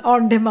 mokshas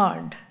on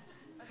demand.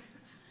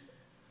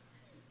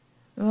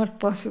 Not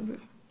possible.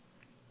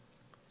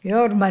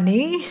 Your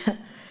money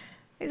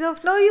is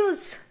of no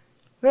use.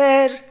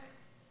 Where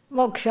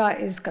moksha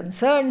is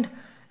concerned,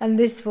 And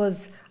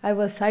I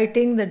was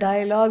citing the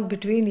dialogue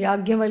between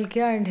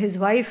Yajnavalkya and his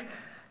wife,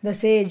 the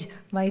sage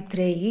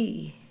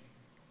Maitreyi.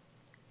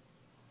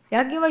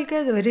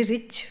 Yajnavalkya is a very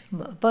rich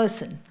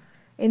person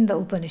in the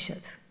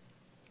Upanishad,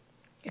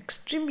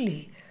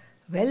 extremely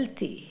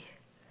wealthy.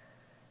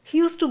 He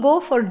used to go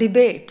for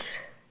debates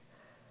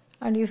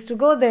and used to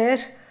go there,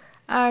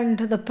 and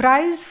the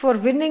prize for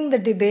winning the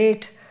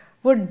debate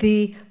would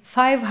be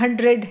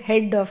 500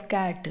 head of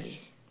cattle.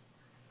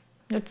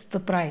 That's the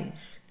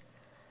prize.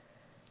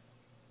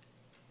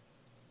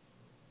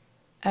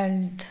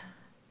 And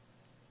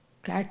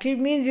cattle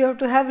means you have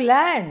to have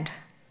land.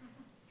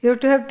 You have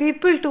to have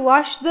people to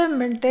wash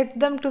them and take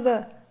them to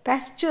the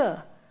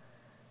pasture.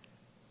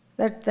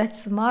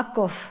 That's the mark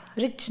of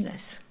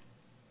richness.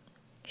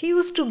 He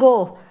used to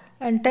go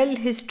and tell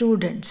his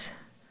students,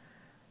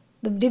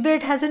 the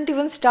debate hasn't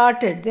even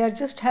started, they are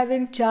just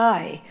having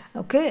chai,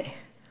 okay,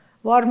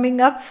 warming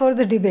up for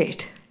the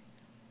debate.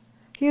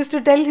 He used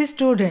to tell his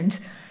students,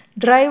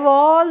 drive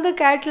all the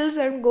cattle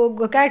and go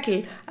back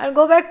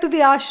to the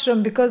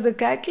ashram, because the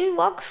cattle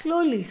walk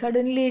slowly.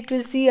 Suddenly it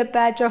will see a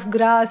patch of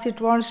grass, it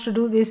wants to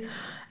do this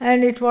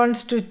and it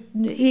wants to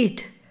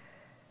eat.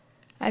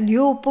 And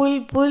you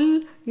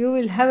pull, you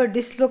will have a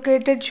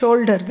dislocated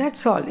shoulder,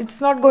 that's all.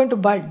 It's not going to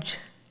budge.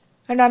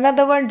 And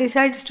another one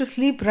decides to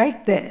sleep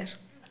right there.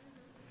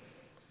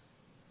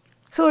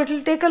 So it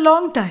will take a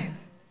long time.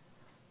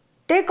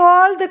 Take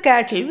all the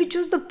cattle, which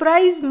was the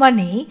prize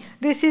money,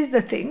 this is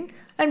the thing.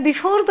 And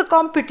before the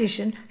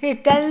competition, he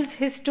tells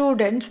his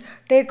students,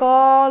 take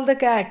all the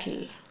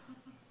cattle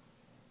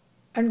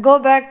and go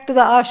back to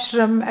the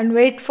ashram and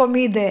wait for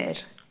me there.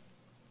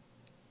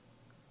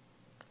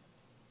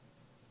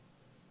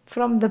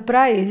 From the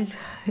prize,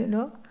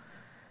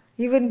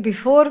 even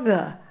before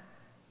the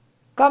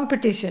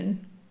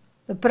competition,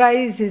 the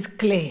prize is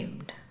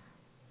claimed.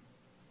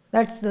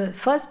 That's the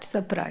first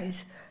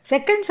surprise.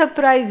 Second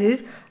surprise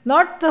is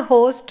not the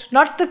host,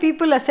 not the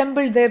people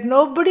assembled there.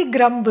 Nobody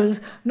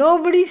grumbles.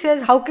 Nobody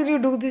says, how can you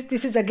do this?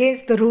 This is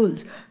against the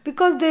rules.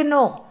 Because they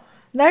know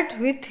that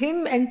with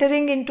him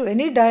entering into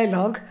any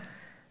dialogue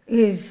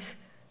means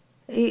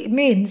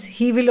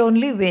he will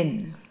only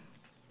win.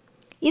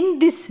 In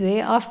this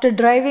way, after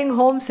driving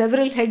home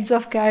several heads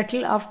of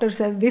cattle,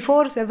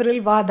 before several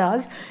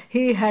vadas,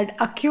 he had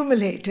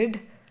accumulated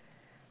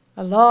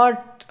a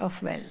lot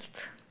of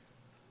wealth.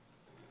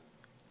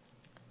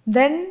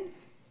 Then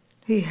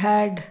he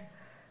had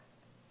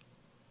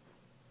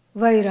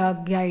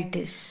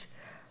vairagyaitis.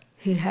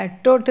 He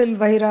had total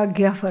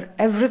vairagya for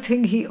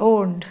everything he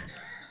owned.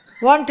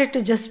 Wanted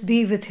to just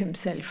be with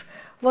himself.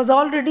 Was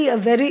already a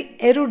very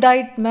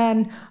erudite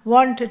man,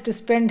 wanted to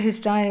spend his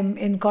time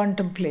in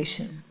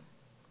contemplation.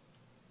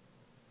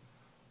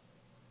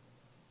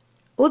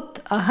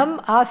 Ut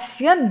aham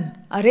asyan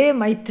are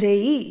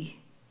Maitreyi.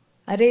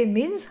 Are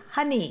means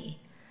honey.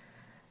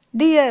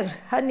 Dear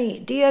honey,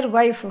 dear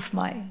wife of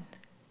mine,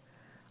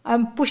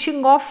 I'm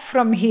pushing off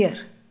from here.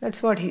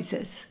 That's what he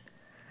says.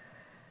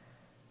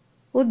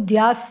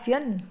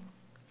 Udyasyan,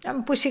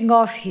 I'm pushing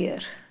off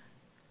here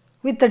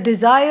with a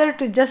desire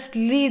to just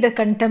lead a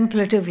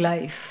contemplative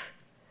life,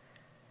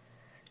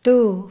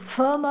 to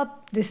firm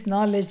up this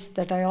knowledge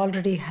that I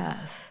already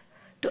have,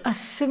 to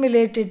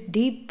assimilate it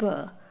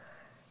deeper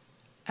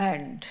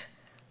and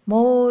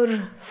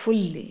more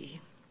fully.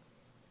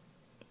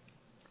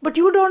 But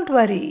you don't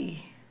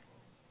worry.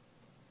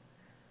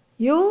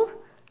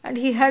 And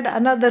he had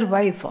another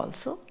wife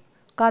also,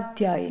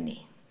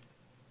 Katyayini.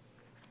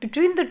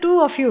 Between the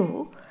two of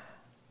you,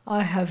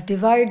 I have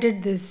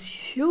divided this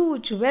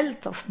huge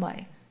wealth of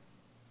mine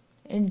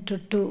into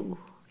two.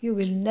 You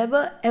will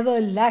never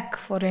ever lack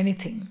for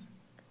anything.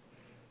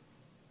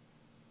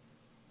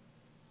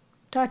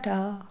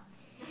 Ta-ta.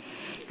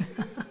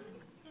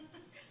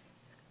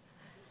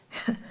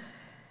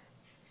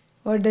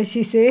 What does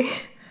she say?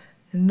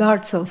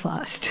 Not so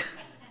fast.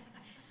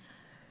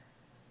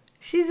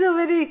 She's a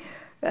very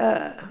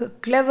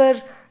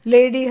clever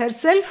lady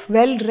herself,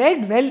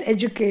 well-read,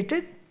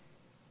 well-educated.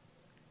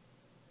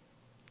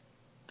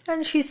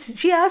 And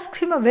she asks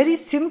him a very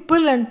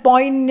simple and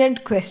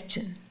poignant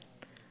question.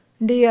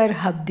 Dear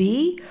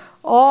hubby,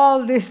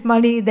 all this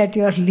money that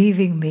you are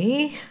leaving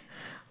me,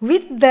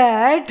 with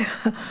that,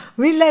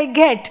 will I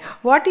get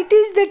what it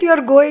is that you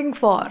are going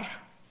for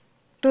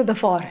to the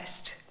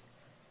forest?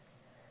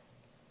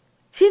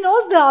 She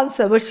knows the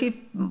answer, but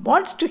she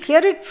wants to hear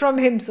it from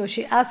him, so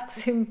she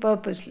asks him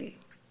purposely.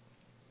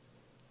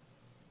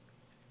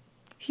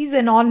 He's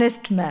an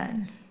honest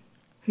man.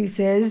 He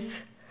says,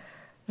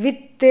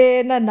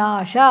 Vittena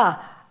nasha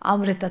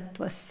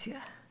amritatvasya.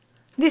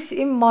 This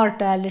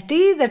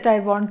immortality that I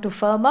want to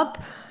firm up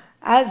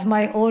as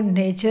my own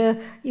nature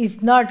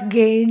is not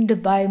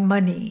gained by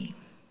money.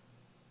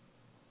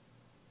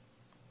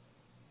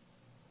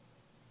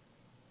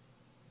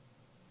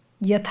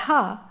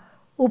 Yatha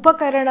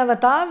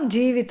upakaranavattam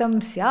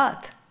jivitam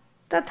syat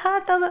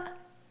tatha tava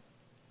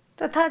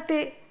tatha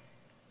te.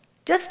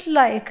 Just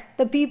like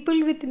the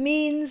people with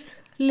means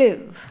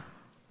live.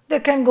 They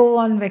can go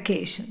on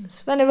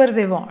vacations whenever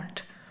they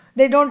want.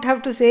 They don't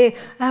have to say,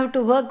 I have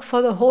to work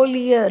for the whole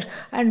year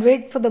and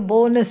wait for the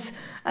bonus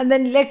and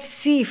then let's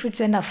see if it's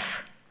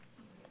enough.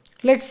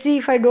 Let's see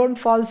if I don't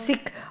fall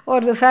sick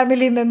or the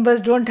family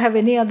members don't have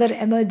any other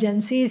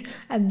emergencies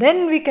and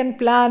then we can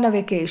plan a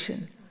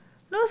vacation.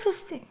 No such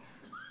thing.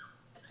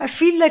 I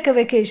feel like a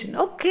vacation.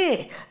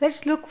 Okay,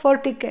 let's look for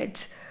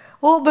tickets.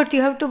 Oh, but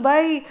you have to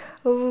buy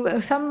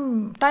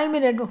some time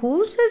in advance.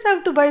 Who says I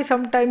have to buy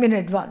some time in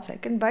advance? I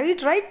can buy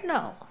it right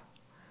now.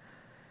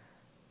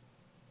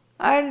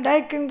 And I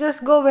can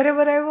just go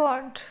wherever I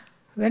want,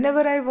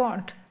 whenever I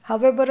want,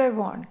 however I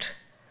want.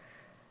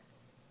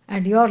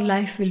 And your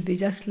life will be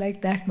just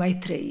like that,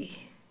 Maitreyi.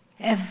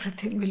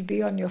 Everything will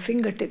be on your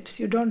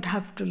fingertips. You don't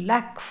have to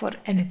lack for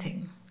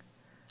anything.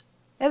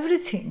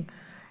 Everything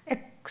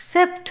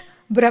except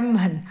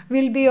Brahman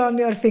will be on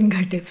your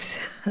fingertips.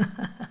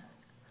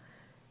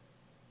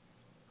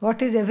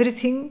 What is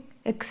everything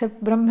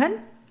except Brahman?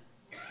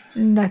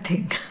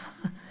 Nothing.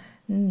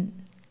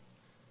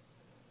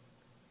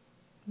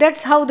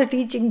 That's how the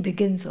teaching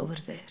begins over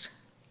there.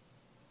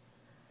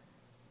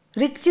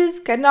 Riches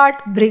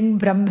cannot bring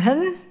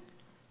Brahman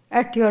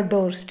at your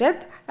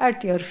doorstep,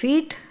 at your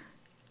feet.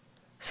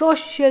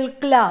 Social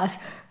class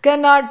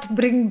cannot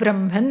bring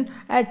Brahman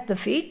at the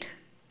feet.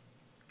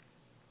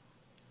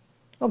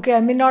 Okay,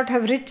 I may not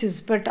have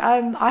riches, but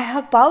I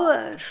have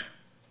power.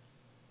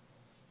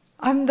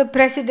 I'm the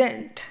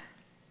president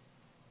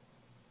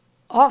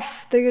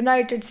of the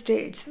United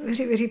States.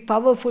 Very, very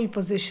powerful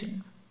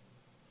position.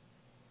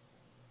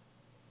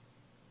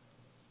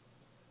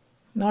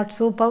 Not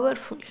so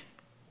powerful.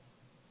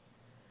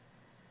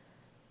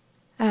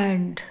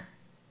 And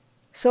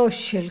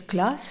social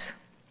class,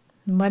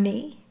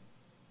 money,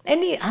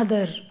 any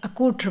other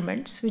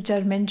accoutrements which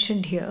are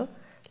mentioned here.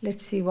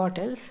 Let's see what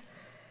else.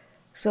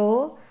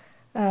 So,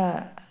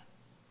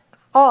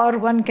 or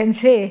one can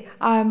say,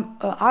 I'm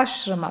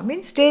ashrama,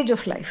 means stage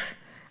of life.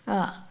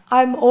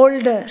 I'm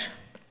older.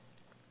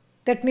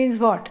 That means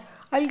what?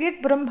 I'll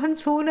get Brahman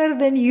sooner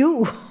than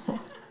you.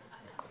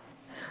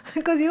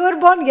 Because you were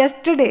born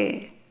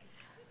yesterday.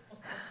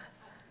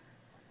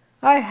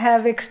 I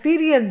have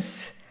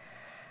experience.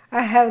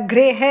 I have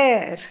grey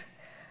hair.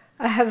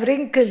 I have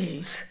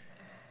wrinkles.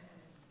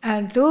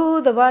 And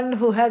to the one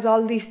who has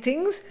all these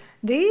things,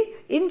 the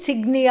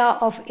insignia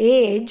of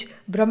age,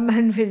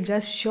 Brahman will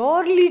just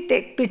surely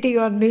take pity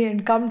on me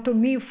and come to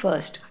me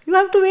first. You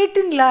have to wait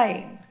in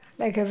line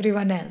like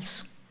everyone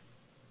else.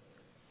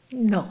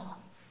 No.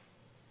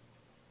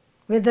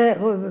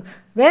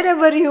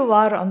 Wherever you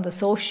are on the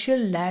social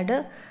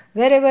ladder,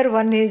 wherever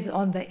one is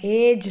on the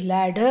age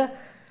ladder,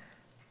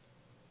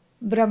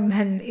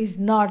 Brahman is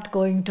not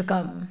going to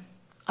come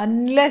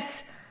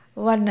unless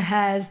one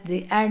has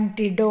the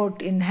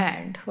antidote in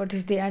hand. What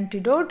is the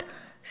antidote?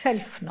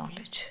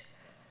 Self-knowledge.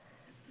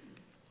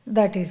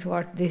 That is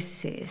what this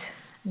says.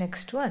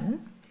 Next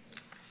one.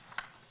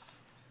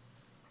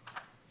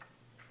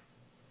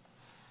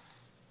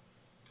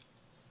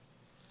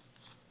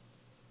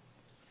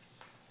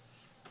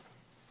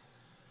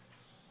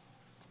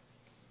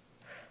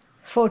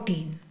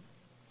 (14)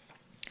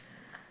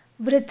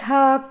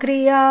 Vritha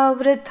kriya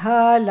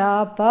vritha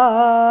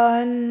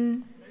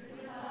lapan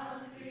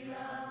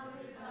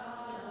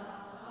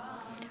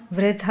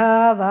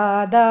Vritha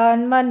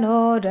vadan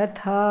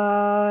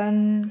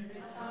manorathan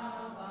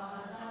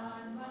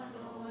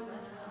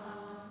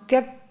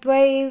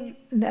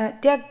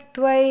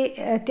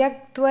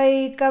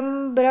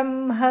Tyaktvaikam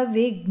brahma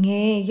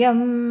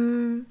vigneyam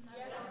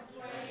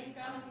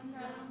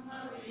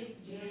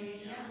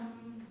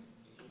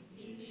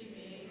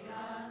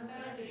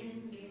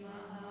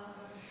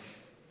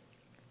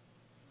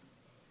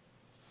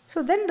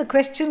So then the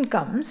question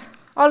comes,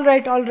 all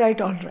right.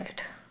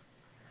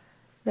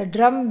 The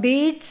drum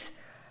beats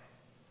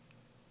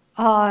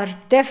are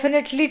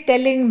definitely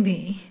telling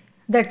me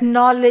that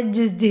knowledge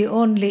is the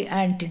only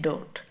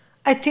antidote.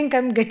 I think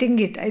I'm getting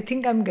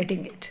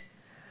it.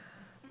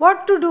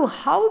 What to do?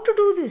 How to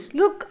do this?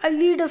 Look, I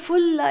lead a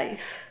full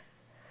life.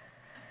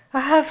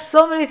 I have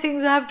so many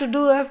things I have to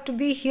do. I have to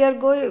be here,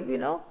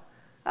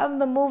 I'm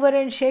the mover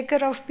and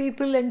shaker of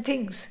people and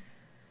things.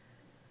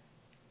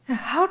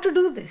 How to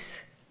do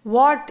this?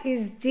 What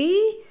is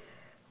the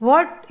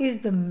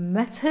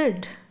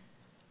method?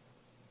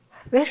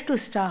 Where to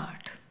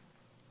start?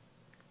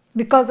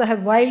 Because I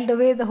have whiled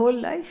away the whole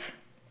life.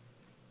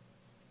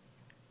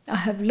 I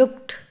have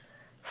looked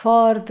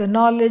for the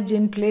knowledge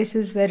in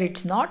places where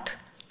it's not,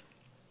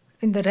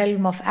 in the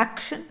realm of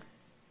action,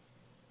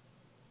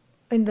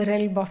 in the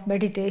realm of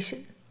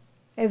meditation.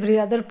 Every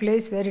other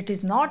place where it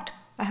is not,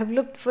 I have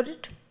looked for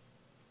it.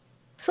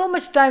 So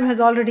much time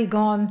has already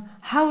gone.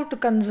 How to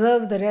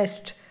conserve the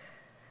rest?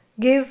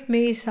 Give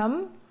me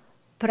some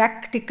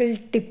practical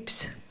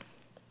tips.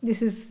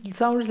 This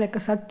sounds like a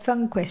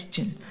satsang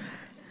question.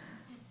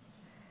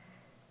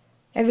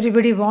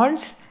 Everybody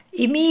wants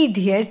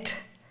immediate,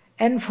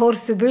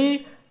 enforceable,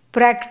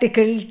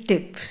 practical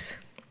tips.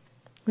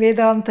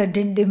 Vedanta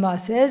Dindima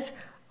says,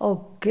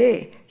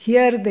 okay,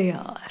 here they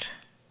are.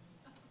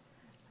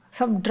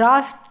 Some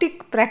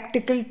drastic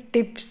practical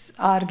tips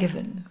are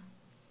given.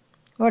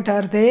 What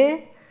are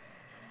they?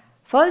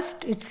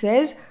 First, it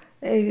says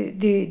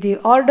the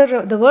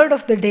order, the word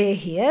of the day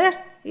here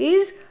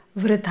is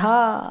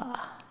vritha.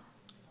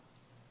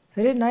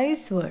 Very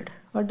nice word.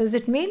 What does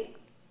it mean?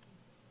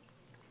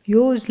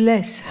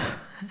 Useless.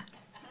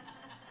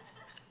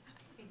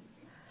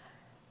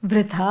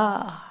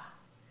 Vritha.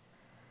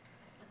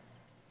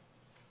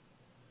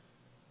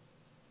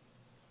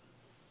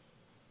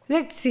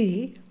 Let's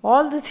see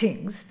all the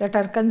things that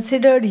are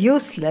considered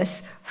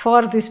useless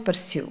for this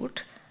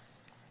pursuit.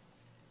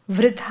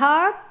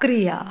 Vritha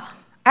kriya.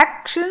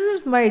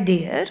 Actions, my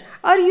dear,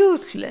 are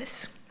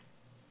useless.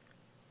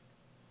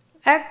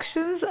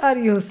 Actions are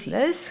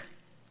useless.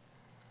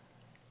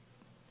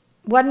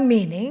 One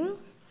meaning,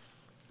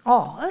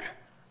 or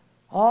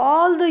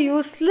all the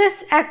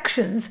useless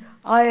actions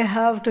I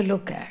have to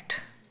look at.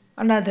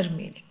 Another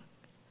meaning.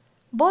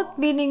 Both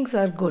meanings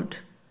are good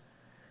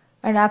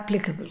and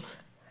applicable.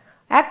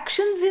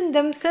 Actions in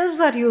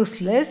themselves are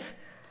useless,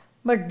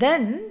 but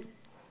then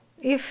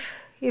if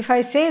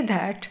I say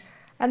that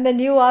and then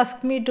you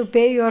ask me to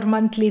pay your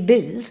monthly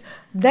bills,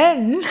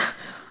 then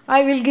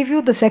I will give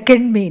you the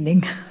second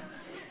meaning.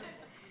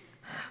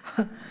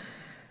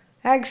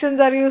 Actions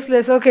are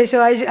useless. Okay,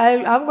 so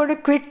I'm going to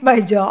quit my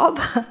job.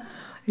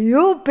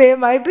 You pay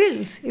my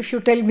bills. If you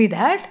tell me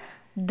that,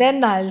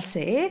 then I'll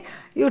say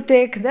you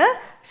take the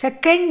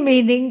second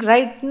meaning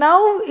right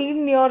now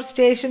in your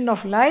station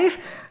of life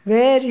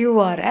where you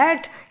are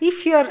at.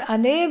 If you are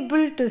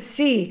unable to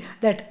see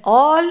that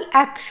all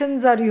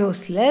actions are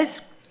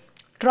useless,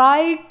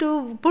 try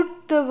to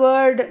put the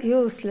word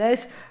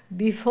useless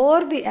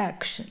before the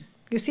action.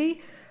 You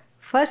see,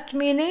 first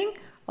meaning,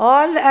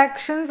 all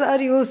actions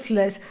are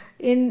useless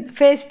in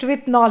faced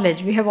with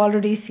knowledge, we have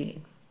already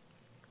seen.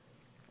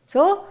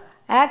 So,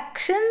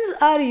 actions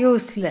are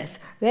useless.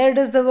 Where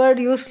does the word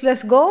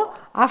useless go?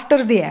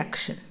 After the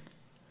action.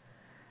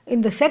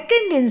 In the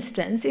second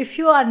instance, if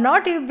you are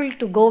not able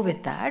to go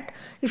with that,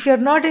 if you are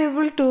not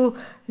able to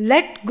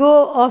let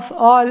go of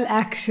all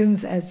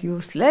actions as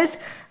useless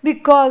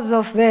because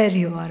of where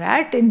you are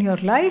at in your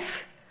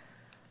life,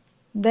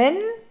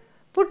 then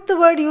put the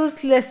word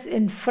useless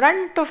in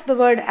front of the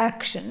word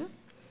action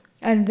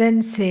and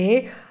then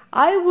say,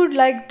 I would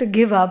like to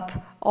give up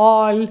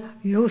all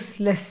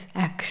useless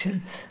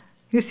actions.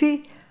 You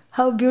see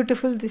how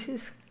beautiful this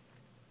is?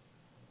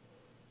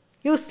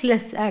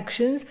 Useless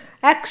actions,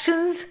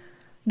 actions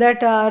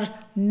that are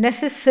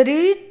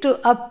necessary to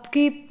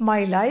upkeep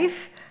my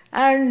life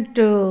and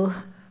to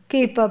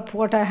keep up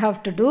what I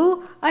have to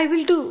do, I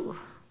will do.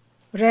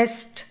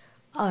 Rest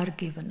are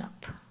given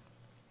up.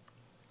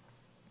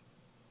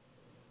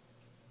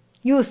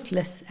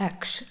 Useless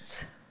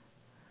actions.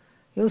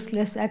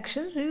 Useless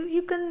actions,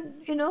 you can,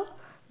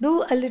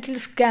 do a little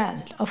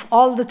scan of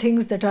all the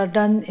things that are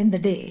done in the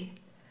day.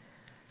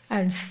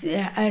 And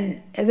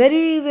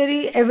very,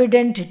 very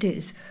evident it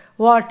is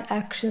what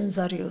actions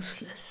are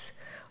useless.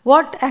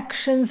 What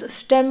actions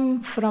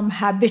stem from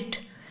habit?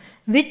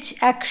 Which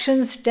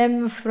actions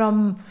stem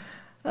from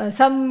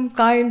some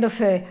kind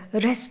of a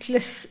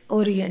restless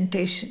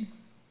orientation?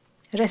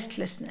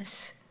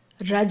 Restlessness,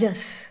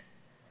 rajas,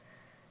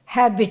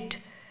 habit.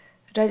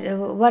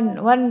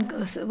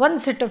 One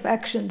set of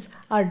actions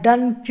are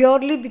done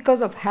purely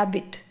because of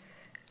habit.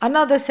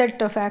 Another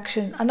set of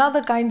action,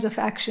 another kinds of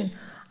action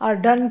are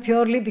done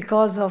purely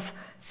because of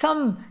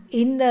some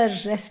inner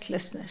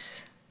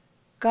restlessness.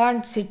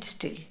 Can't sit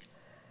still.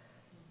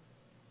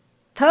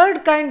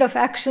 Third kind of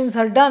actions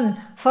are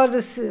done for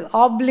this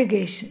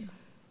obligation.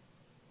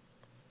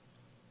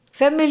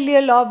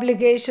 Familial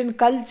obligation,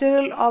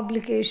 cultural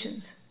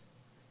obligations.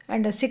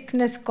 And a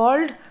sickness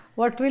called,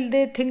 what will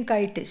they think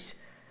it is?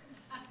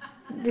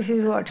 This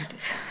is what it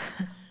is.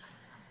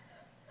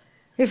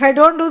 If I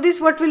don't do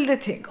this, what will they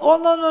think? Oh,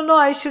 no,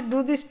 I should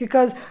do this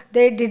because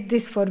they did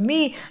this for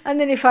me. And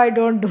then if I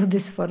don't do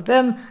this for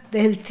them,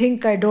 they'll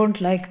think I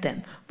don't like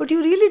them. But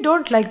you really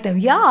don't like them.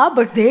 Yeah,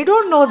 but they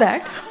don't know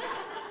that.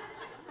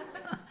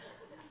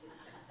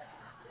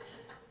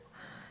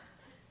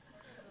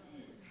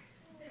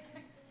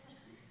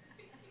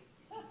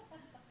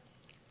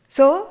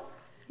 So,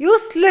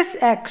 useless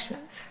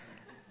actions.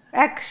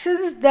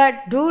 Actions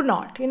that do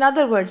not. In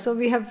other words, so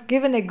we have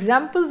given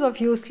examples of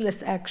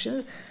useless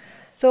actions.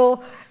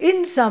 So,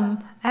 in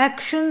sum,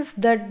 actions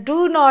that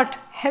do not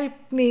help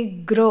me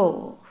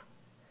grow,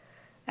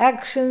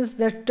 actions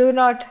that do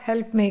not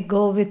help me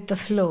go with the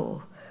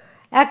flow,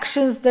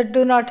 actions that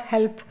do not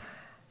help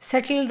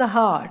settle the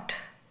heart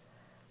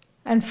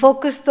and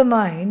focus the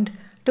mind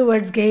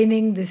towards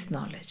gaining this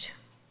knowledge.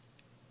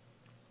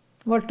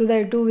 What do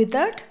I do with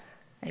that?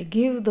 I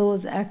give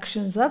those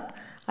actions up,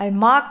 I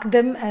mark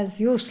them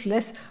as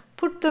useless,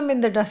 put them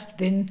in the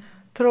dustbin,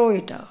 throw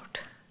it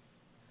out.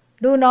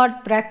 Do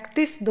not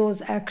practice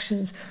those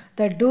actions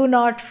that do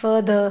not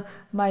further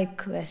my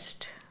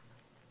quest.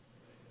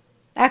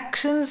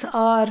 Actions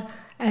are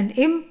an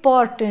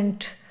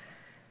important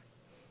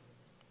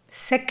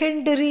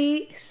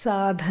secondary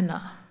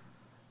sadhana.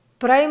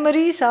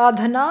 Primary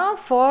sadhana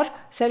for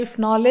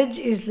self-knowledge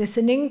is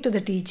listening to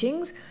the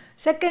teachings.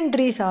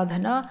 Secondary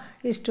sadhana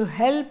is to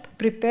help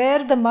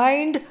prepare the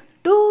mind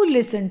to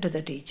listen to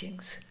the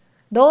teachings.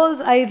 Those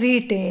I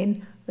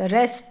retain, the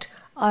rest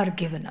are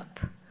given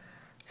up.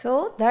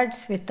 So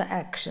that's with the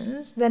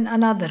actions. Then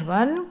another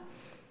one,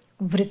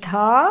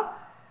 vritha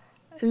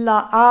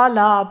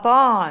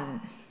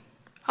alapan.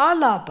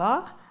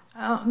 Alapa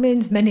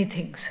means many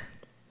things.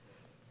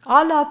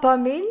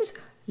 Alapa means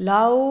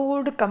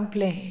loud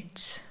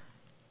complaints.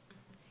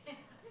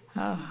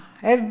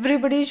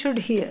 Everybody should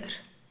hear.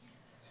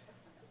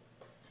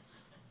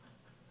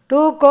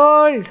 Too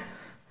cold.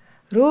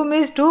 Room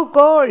is too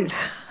cold.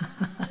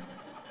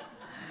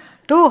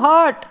 Too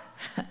hot.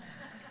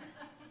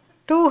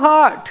 Too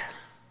hot.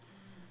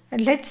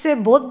 And let's say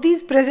both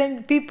these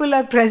people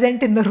are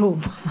present in the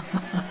room.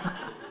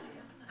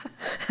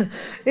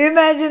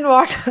 Imagine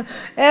what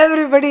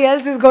everybody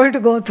else is going to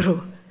go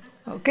through.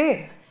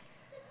 Okay?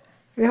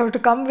 We have to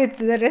come with,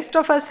 the rest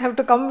of us have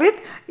to come with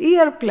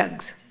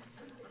earplugs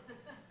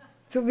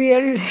to be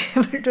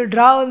able to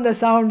drown the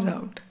sounds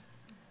out.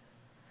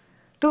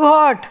 Too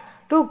hot,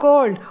 too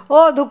cold.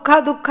 Oh,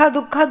 dukkha, dukkha,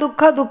 dukkha,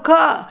 dukkha,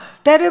 dukkha.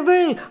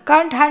 Terrible.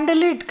 Can't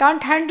handle it,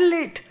 can't handle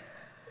it.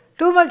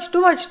 Too much,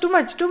 too much, too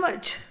much, too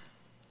much.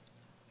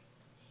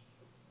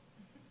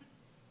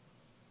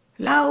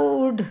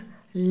 Loud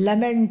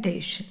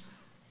lamentation.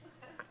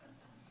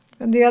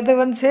 And the other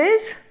one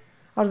says,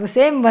 or the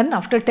same one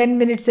after 10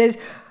 minutes says,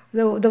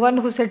 the one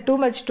who said too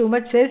much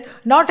says,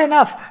 not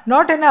enough,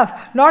 not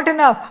enough, not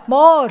enough,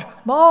 more,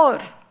 more.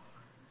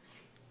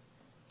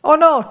 Oh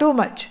no, too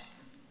much.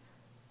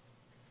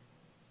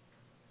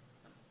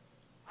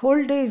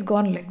 Whole day is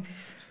gone like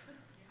this.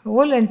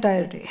 Whole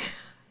entire day.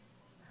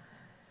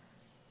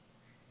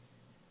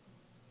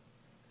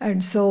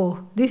 And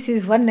so this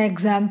is one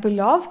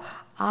example of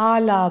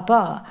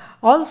alapa,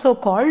 also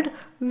called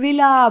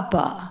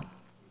vilapa.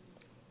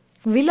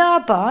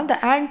 Vilapa, the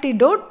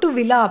antidote to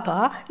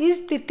vilapa is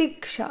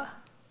titiksha.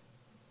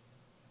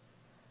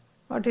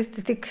 What is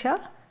titiksha?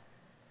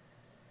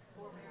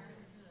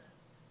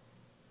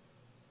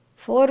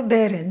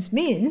 Forbearance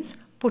means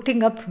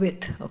putting up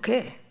with,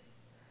 okay?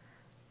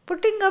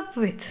 Putting up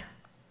with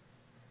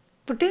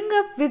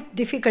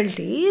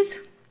difficulties,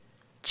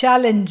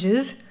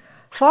 challenges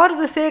for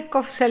the sake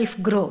of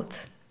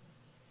self-growth.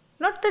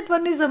 Not that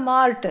one is a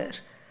martyr.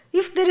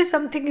 If there is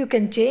something you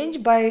can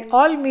change, by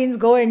all means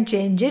go and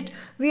change it.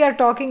 We are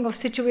talking of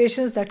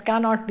situations that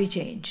cannot be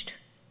changed.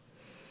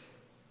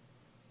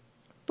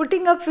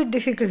 Putting up with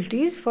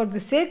difficulties for the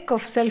sake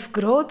of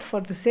self-growth,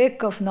 for the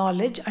sake of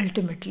knowledge,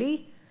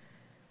 ultimately,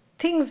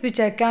 things which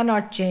I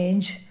cannot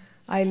change,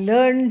 I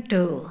learn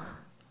to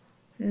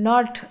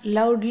not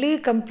loudly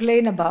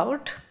complain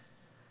about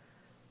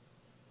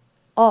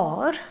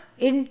or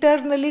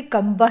internally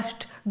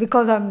combust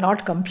because I'm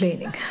not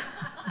complaining.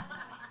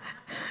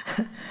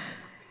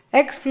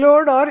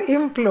 Explode or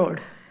implode.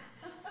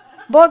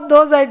 Both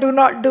those I do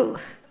not do.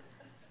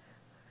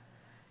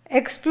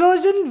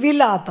 Explosion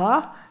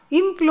vilapa,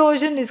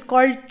 implosion is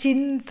called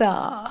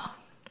chinta.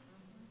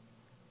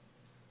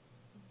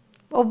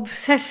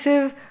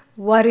 Obsessive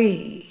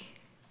worry,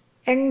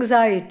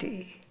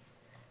 anxiety,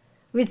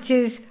 which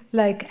is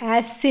like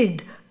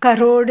acid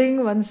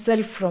corroding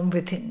oneself from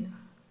within.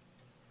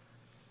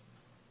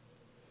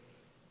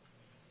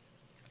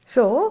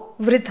 So,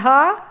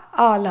 vritha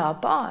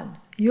alapan.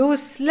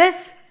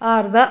 Useless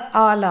are the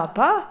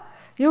alapa.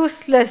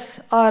 Useless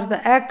are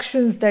the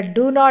actions that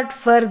do not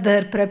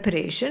further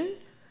preparation.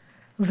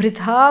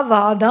 Vritha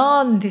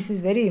vadan. This is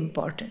very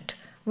important.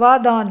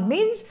 Vadan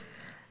means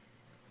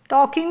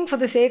talking for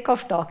the sake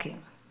of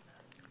talking.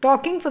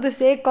 Talking for the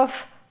sake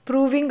of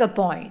proving a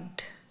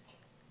point.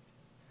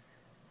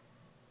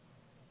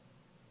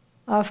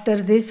 After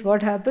this,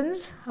 what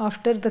happens?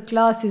 After the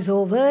class is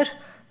over,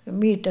 you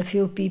meet a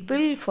few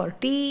people for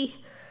tea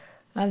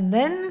and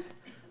then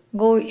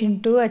go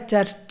into a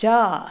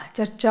charcha.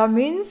 Charcha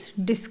means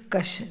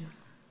discussion.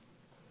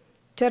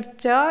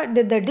 Charcha,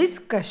 the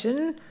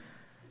discussion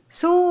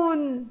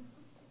soon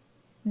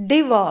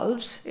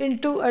devolves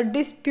into a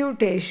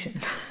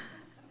disputation.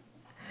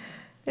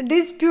 The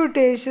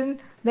disputation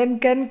then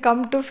can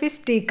come to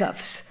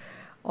fisticuffs.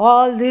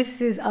 All this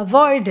is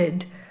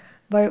avoided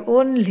by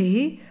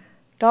only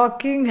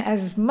talking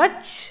as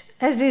much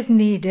as is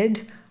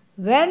needed,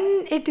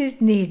 when it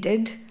is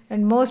needed,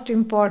 and most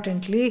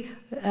importantly,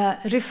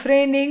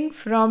 refraining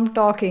from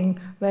talking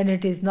when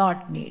it is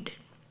not needed.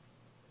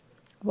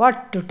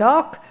 What to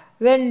talk,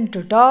 when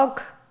to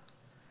talk,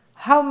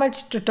 how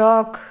much to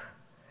talk,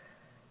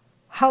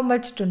 how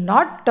much to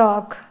not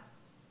talk,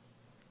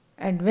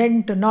 and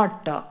when to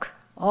not talk.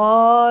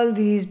 All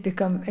these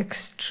become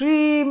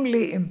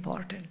extremely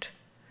important.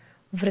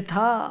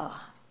 Vritha.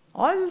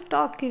 All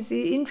talk is,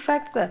 in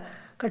fact, the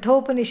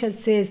Kathopanishad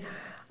says,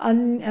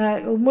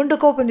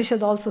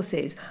 Mundakopanishad also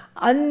says,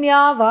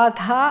 Anya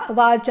vacha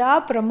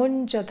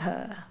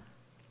pramunchatha.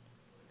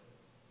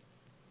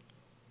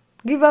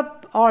 Give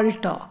up all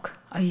talk.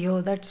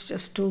 Ayyo, that's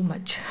just too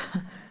much.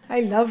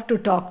 I love to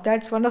talk.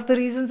 That's one of the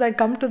reasons I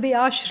come to the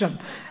ashram.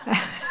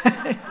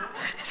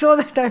 so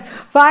that I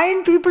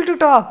find people to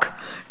talk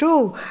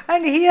to.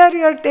 And here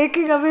you are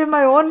taking away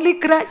my only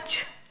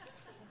crutch.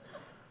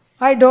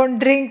 I don't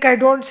drink, I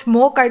don't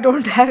smoke, I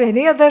don't have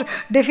any other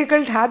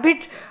difficult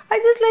habits. I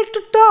just like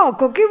to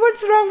talk, okay?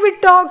 What's wrong with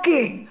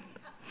talking?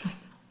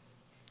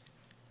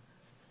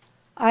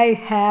 I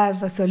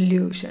have a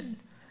solution.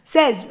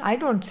 Says, I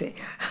don't say,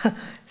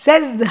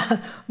 says the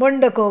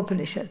Mundaka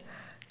Upanishad.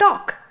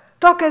 Talk.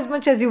 Talk as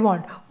much as you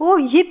want. Oh,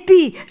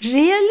 yippee,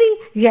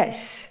 really?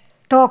 Yes.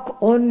 Talk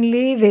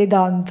only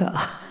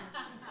Vedanta.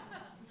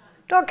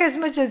 Talk as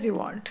much as you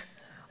want.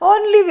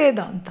 Only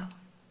Vedanta.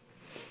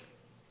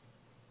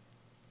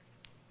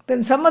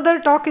 When some other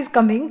talk is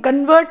coming,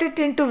 convert it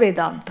into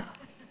Vedanta.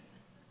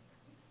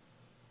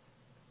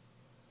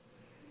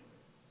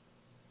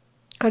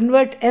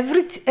 Convert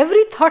every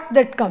thought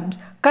that comes,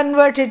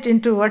 convert it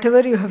into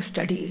whatever you have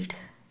studied.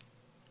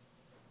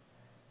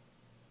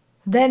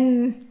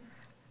 Then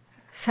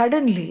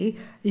suddenly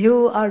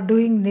you are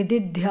doing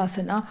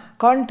nididhyasana,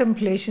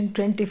 contemplation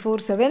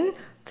 24/7,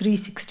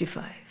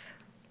 365.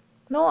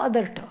 No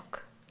other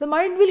talk. The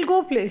mind will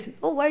go places.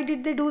 Oh, why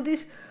did they do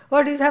this?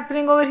 What is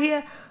happening over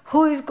here?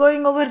 Who is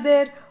going over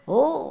there?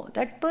 Oh,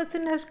 that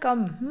person has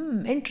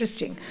come.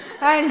 Interesting.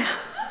 And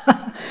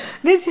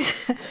this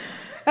is...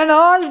 And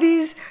all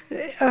these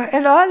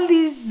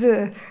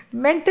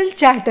mental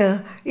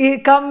chatter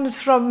comes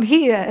from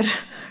here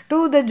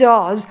to the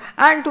jaws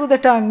and to the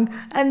tongue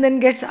and then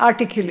gets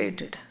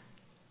articulated.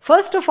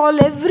 First of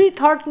all, every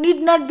thought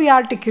need not be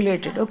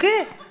articulated,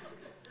 okay?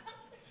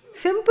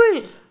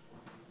 Simple.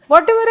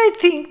 Whatever I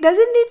think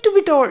doesn't need to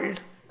be told.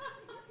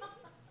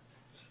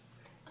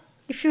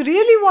 If you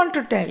really want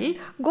to tell,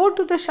 go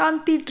to the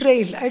Shanti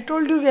trail. I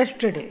told you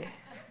yesterday.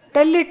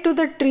 Tell it to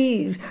the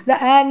trees,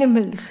 the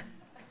animals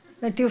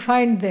that you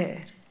find there.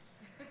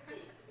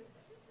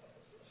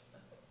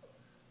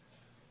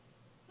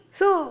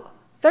 So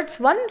that's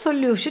one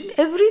solution.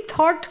 Every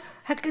thought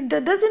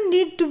doesn't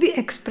need to be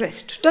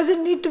expressed,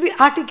 doesn't need to be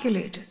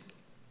articulated.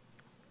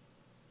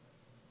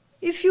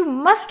 If you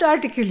must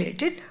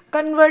articulate it,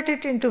 convert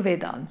it into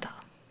Vedanta.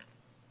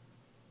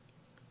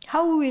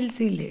 How we'll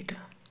see later.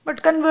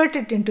 But convert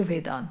it into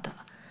Vedanta.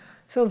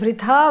 So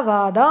Vritha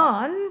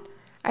Vadan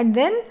and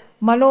then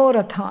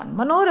Manorathan.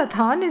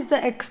 Manorathan is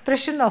the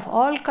expression of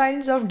all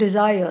kinds of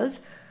desires,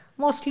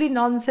 mostly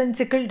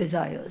nonsensical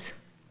desires.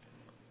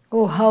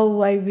 Oh, how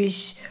I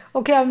wish.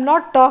 Okay, I'm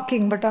not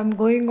talking, but I'm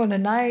going on a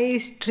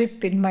nice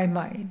trip in my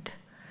mind.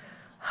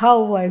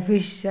 How I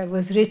wish I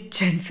was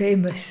rich and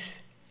famous.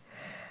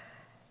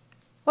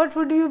 What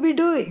would you be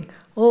doing?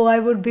 Oh, I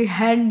would be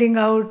handing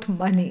out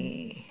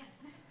money.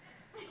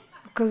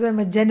 Because I'm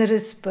a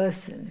generous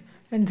person.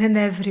 And then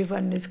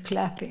everyone is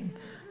clapping.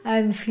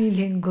 I'm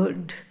feeling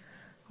good.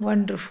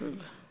 Wonderful.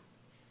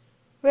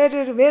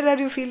 Where are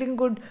you feeling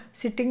good?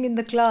 Sitting in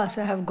the class.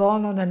 I have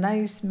gone on a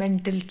nice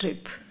mental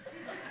trip.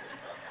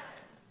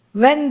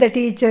 When the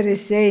teacher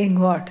is saying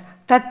what?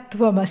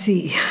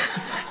 Tattvamasi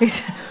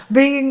is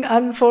being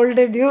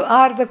unfolded. You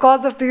are the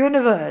cause of the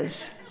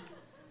universe.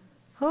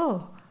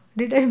 Oh,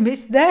 did I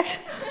miss that?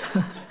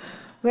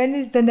 When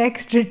is the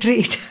next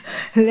retreat?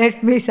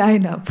 Let me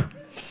sign up.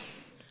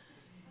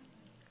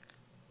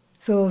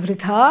 So,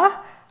 Vritha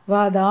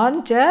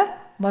Vadancha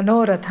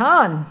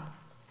Manorathan.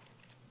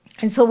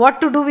 And so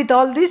what to do with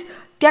all this?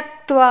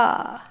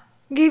 Tyaktva.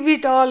 Give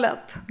it all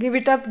up. Give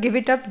it up, give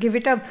it up, give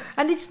it up.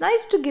 And it's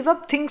nice to give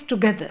up things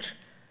together.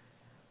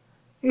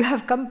 You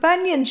have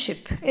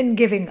companionship in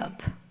giving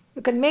up.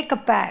 You can make a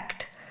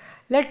pact.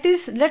 Let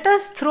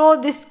us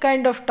throw this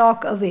kind of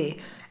talk away.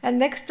 And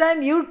next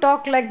time you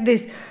talk like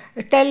this,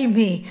 tell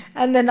me,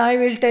 and then I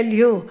will tell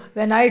you.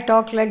 When I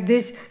talk like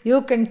this,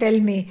 you can tell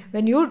me.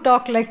 When you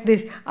talk like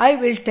this, I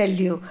will tell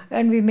you.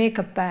 And we make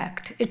a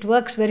pact. It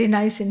works very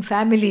nice in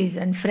families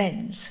and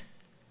friends.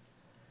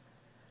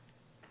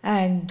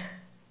 And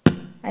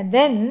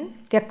then,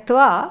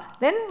 tyaktva,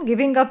 then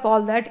giving up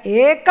all that,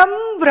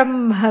 ekam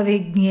brahma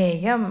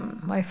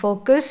vijneyam. My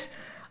focus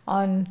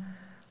on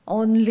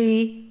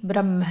only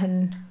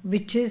Brahman,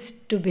 which is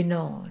to be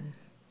known.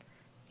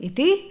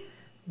 Iti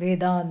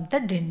Vedanta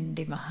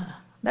Dindimaha.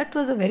 That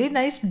was a very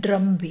nice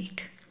drum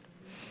beat.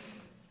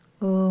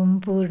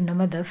 Om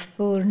Purnamadav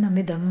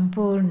Purnamidam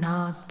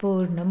Purnat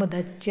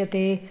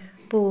Purnamudachyate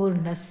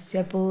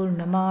Purnasya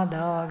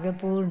Purnamadagya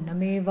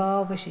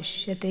Purnameva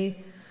Vashishyate.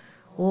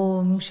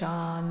 Om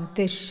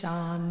Shanti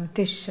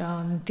Shanti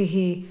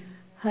Shanti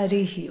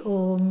Harihi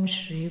Om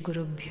Shri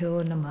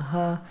Gurubhyo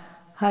Namaha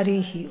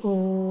Harihi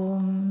Om.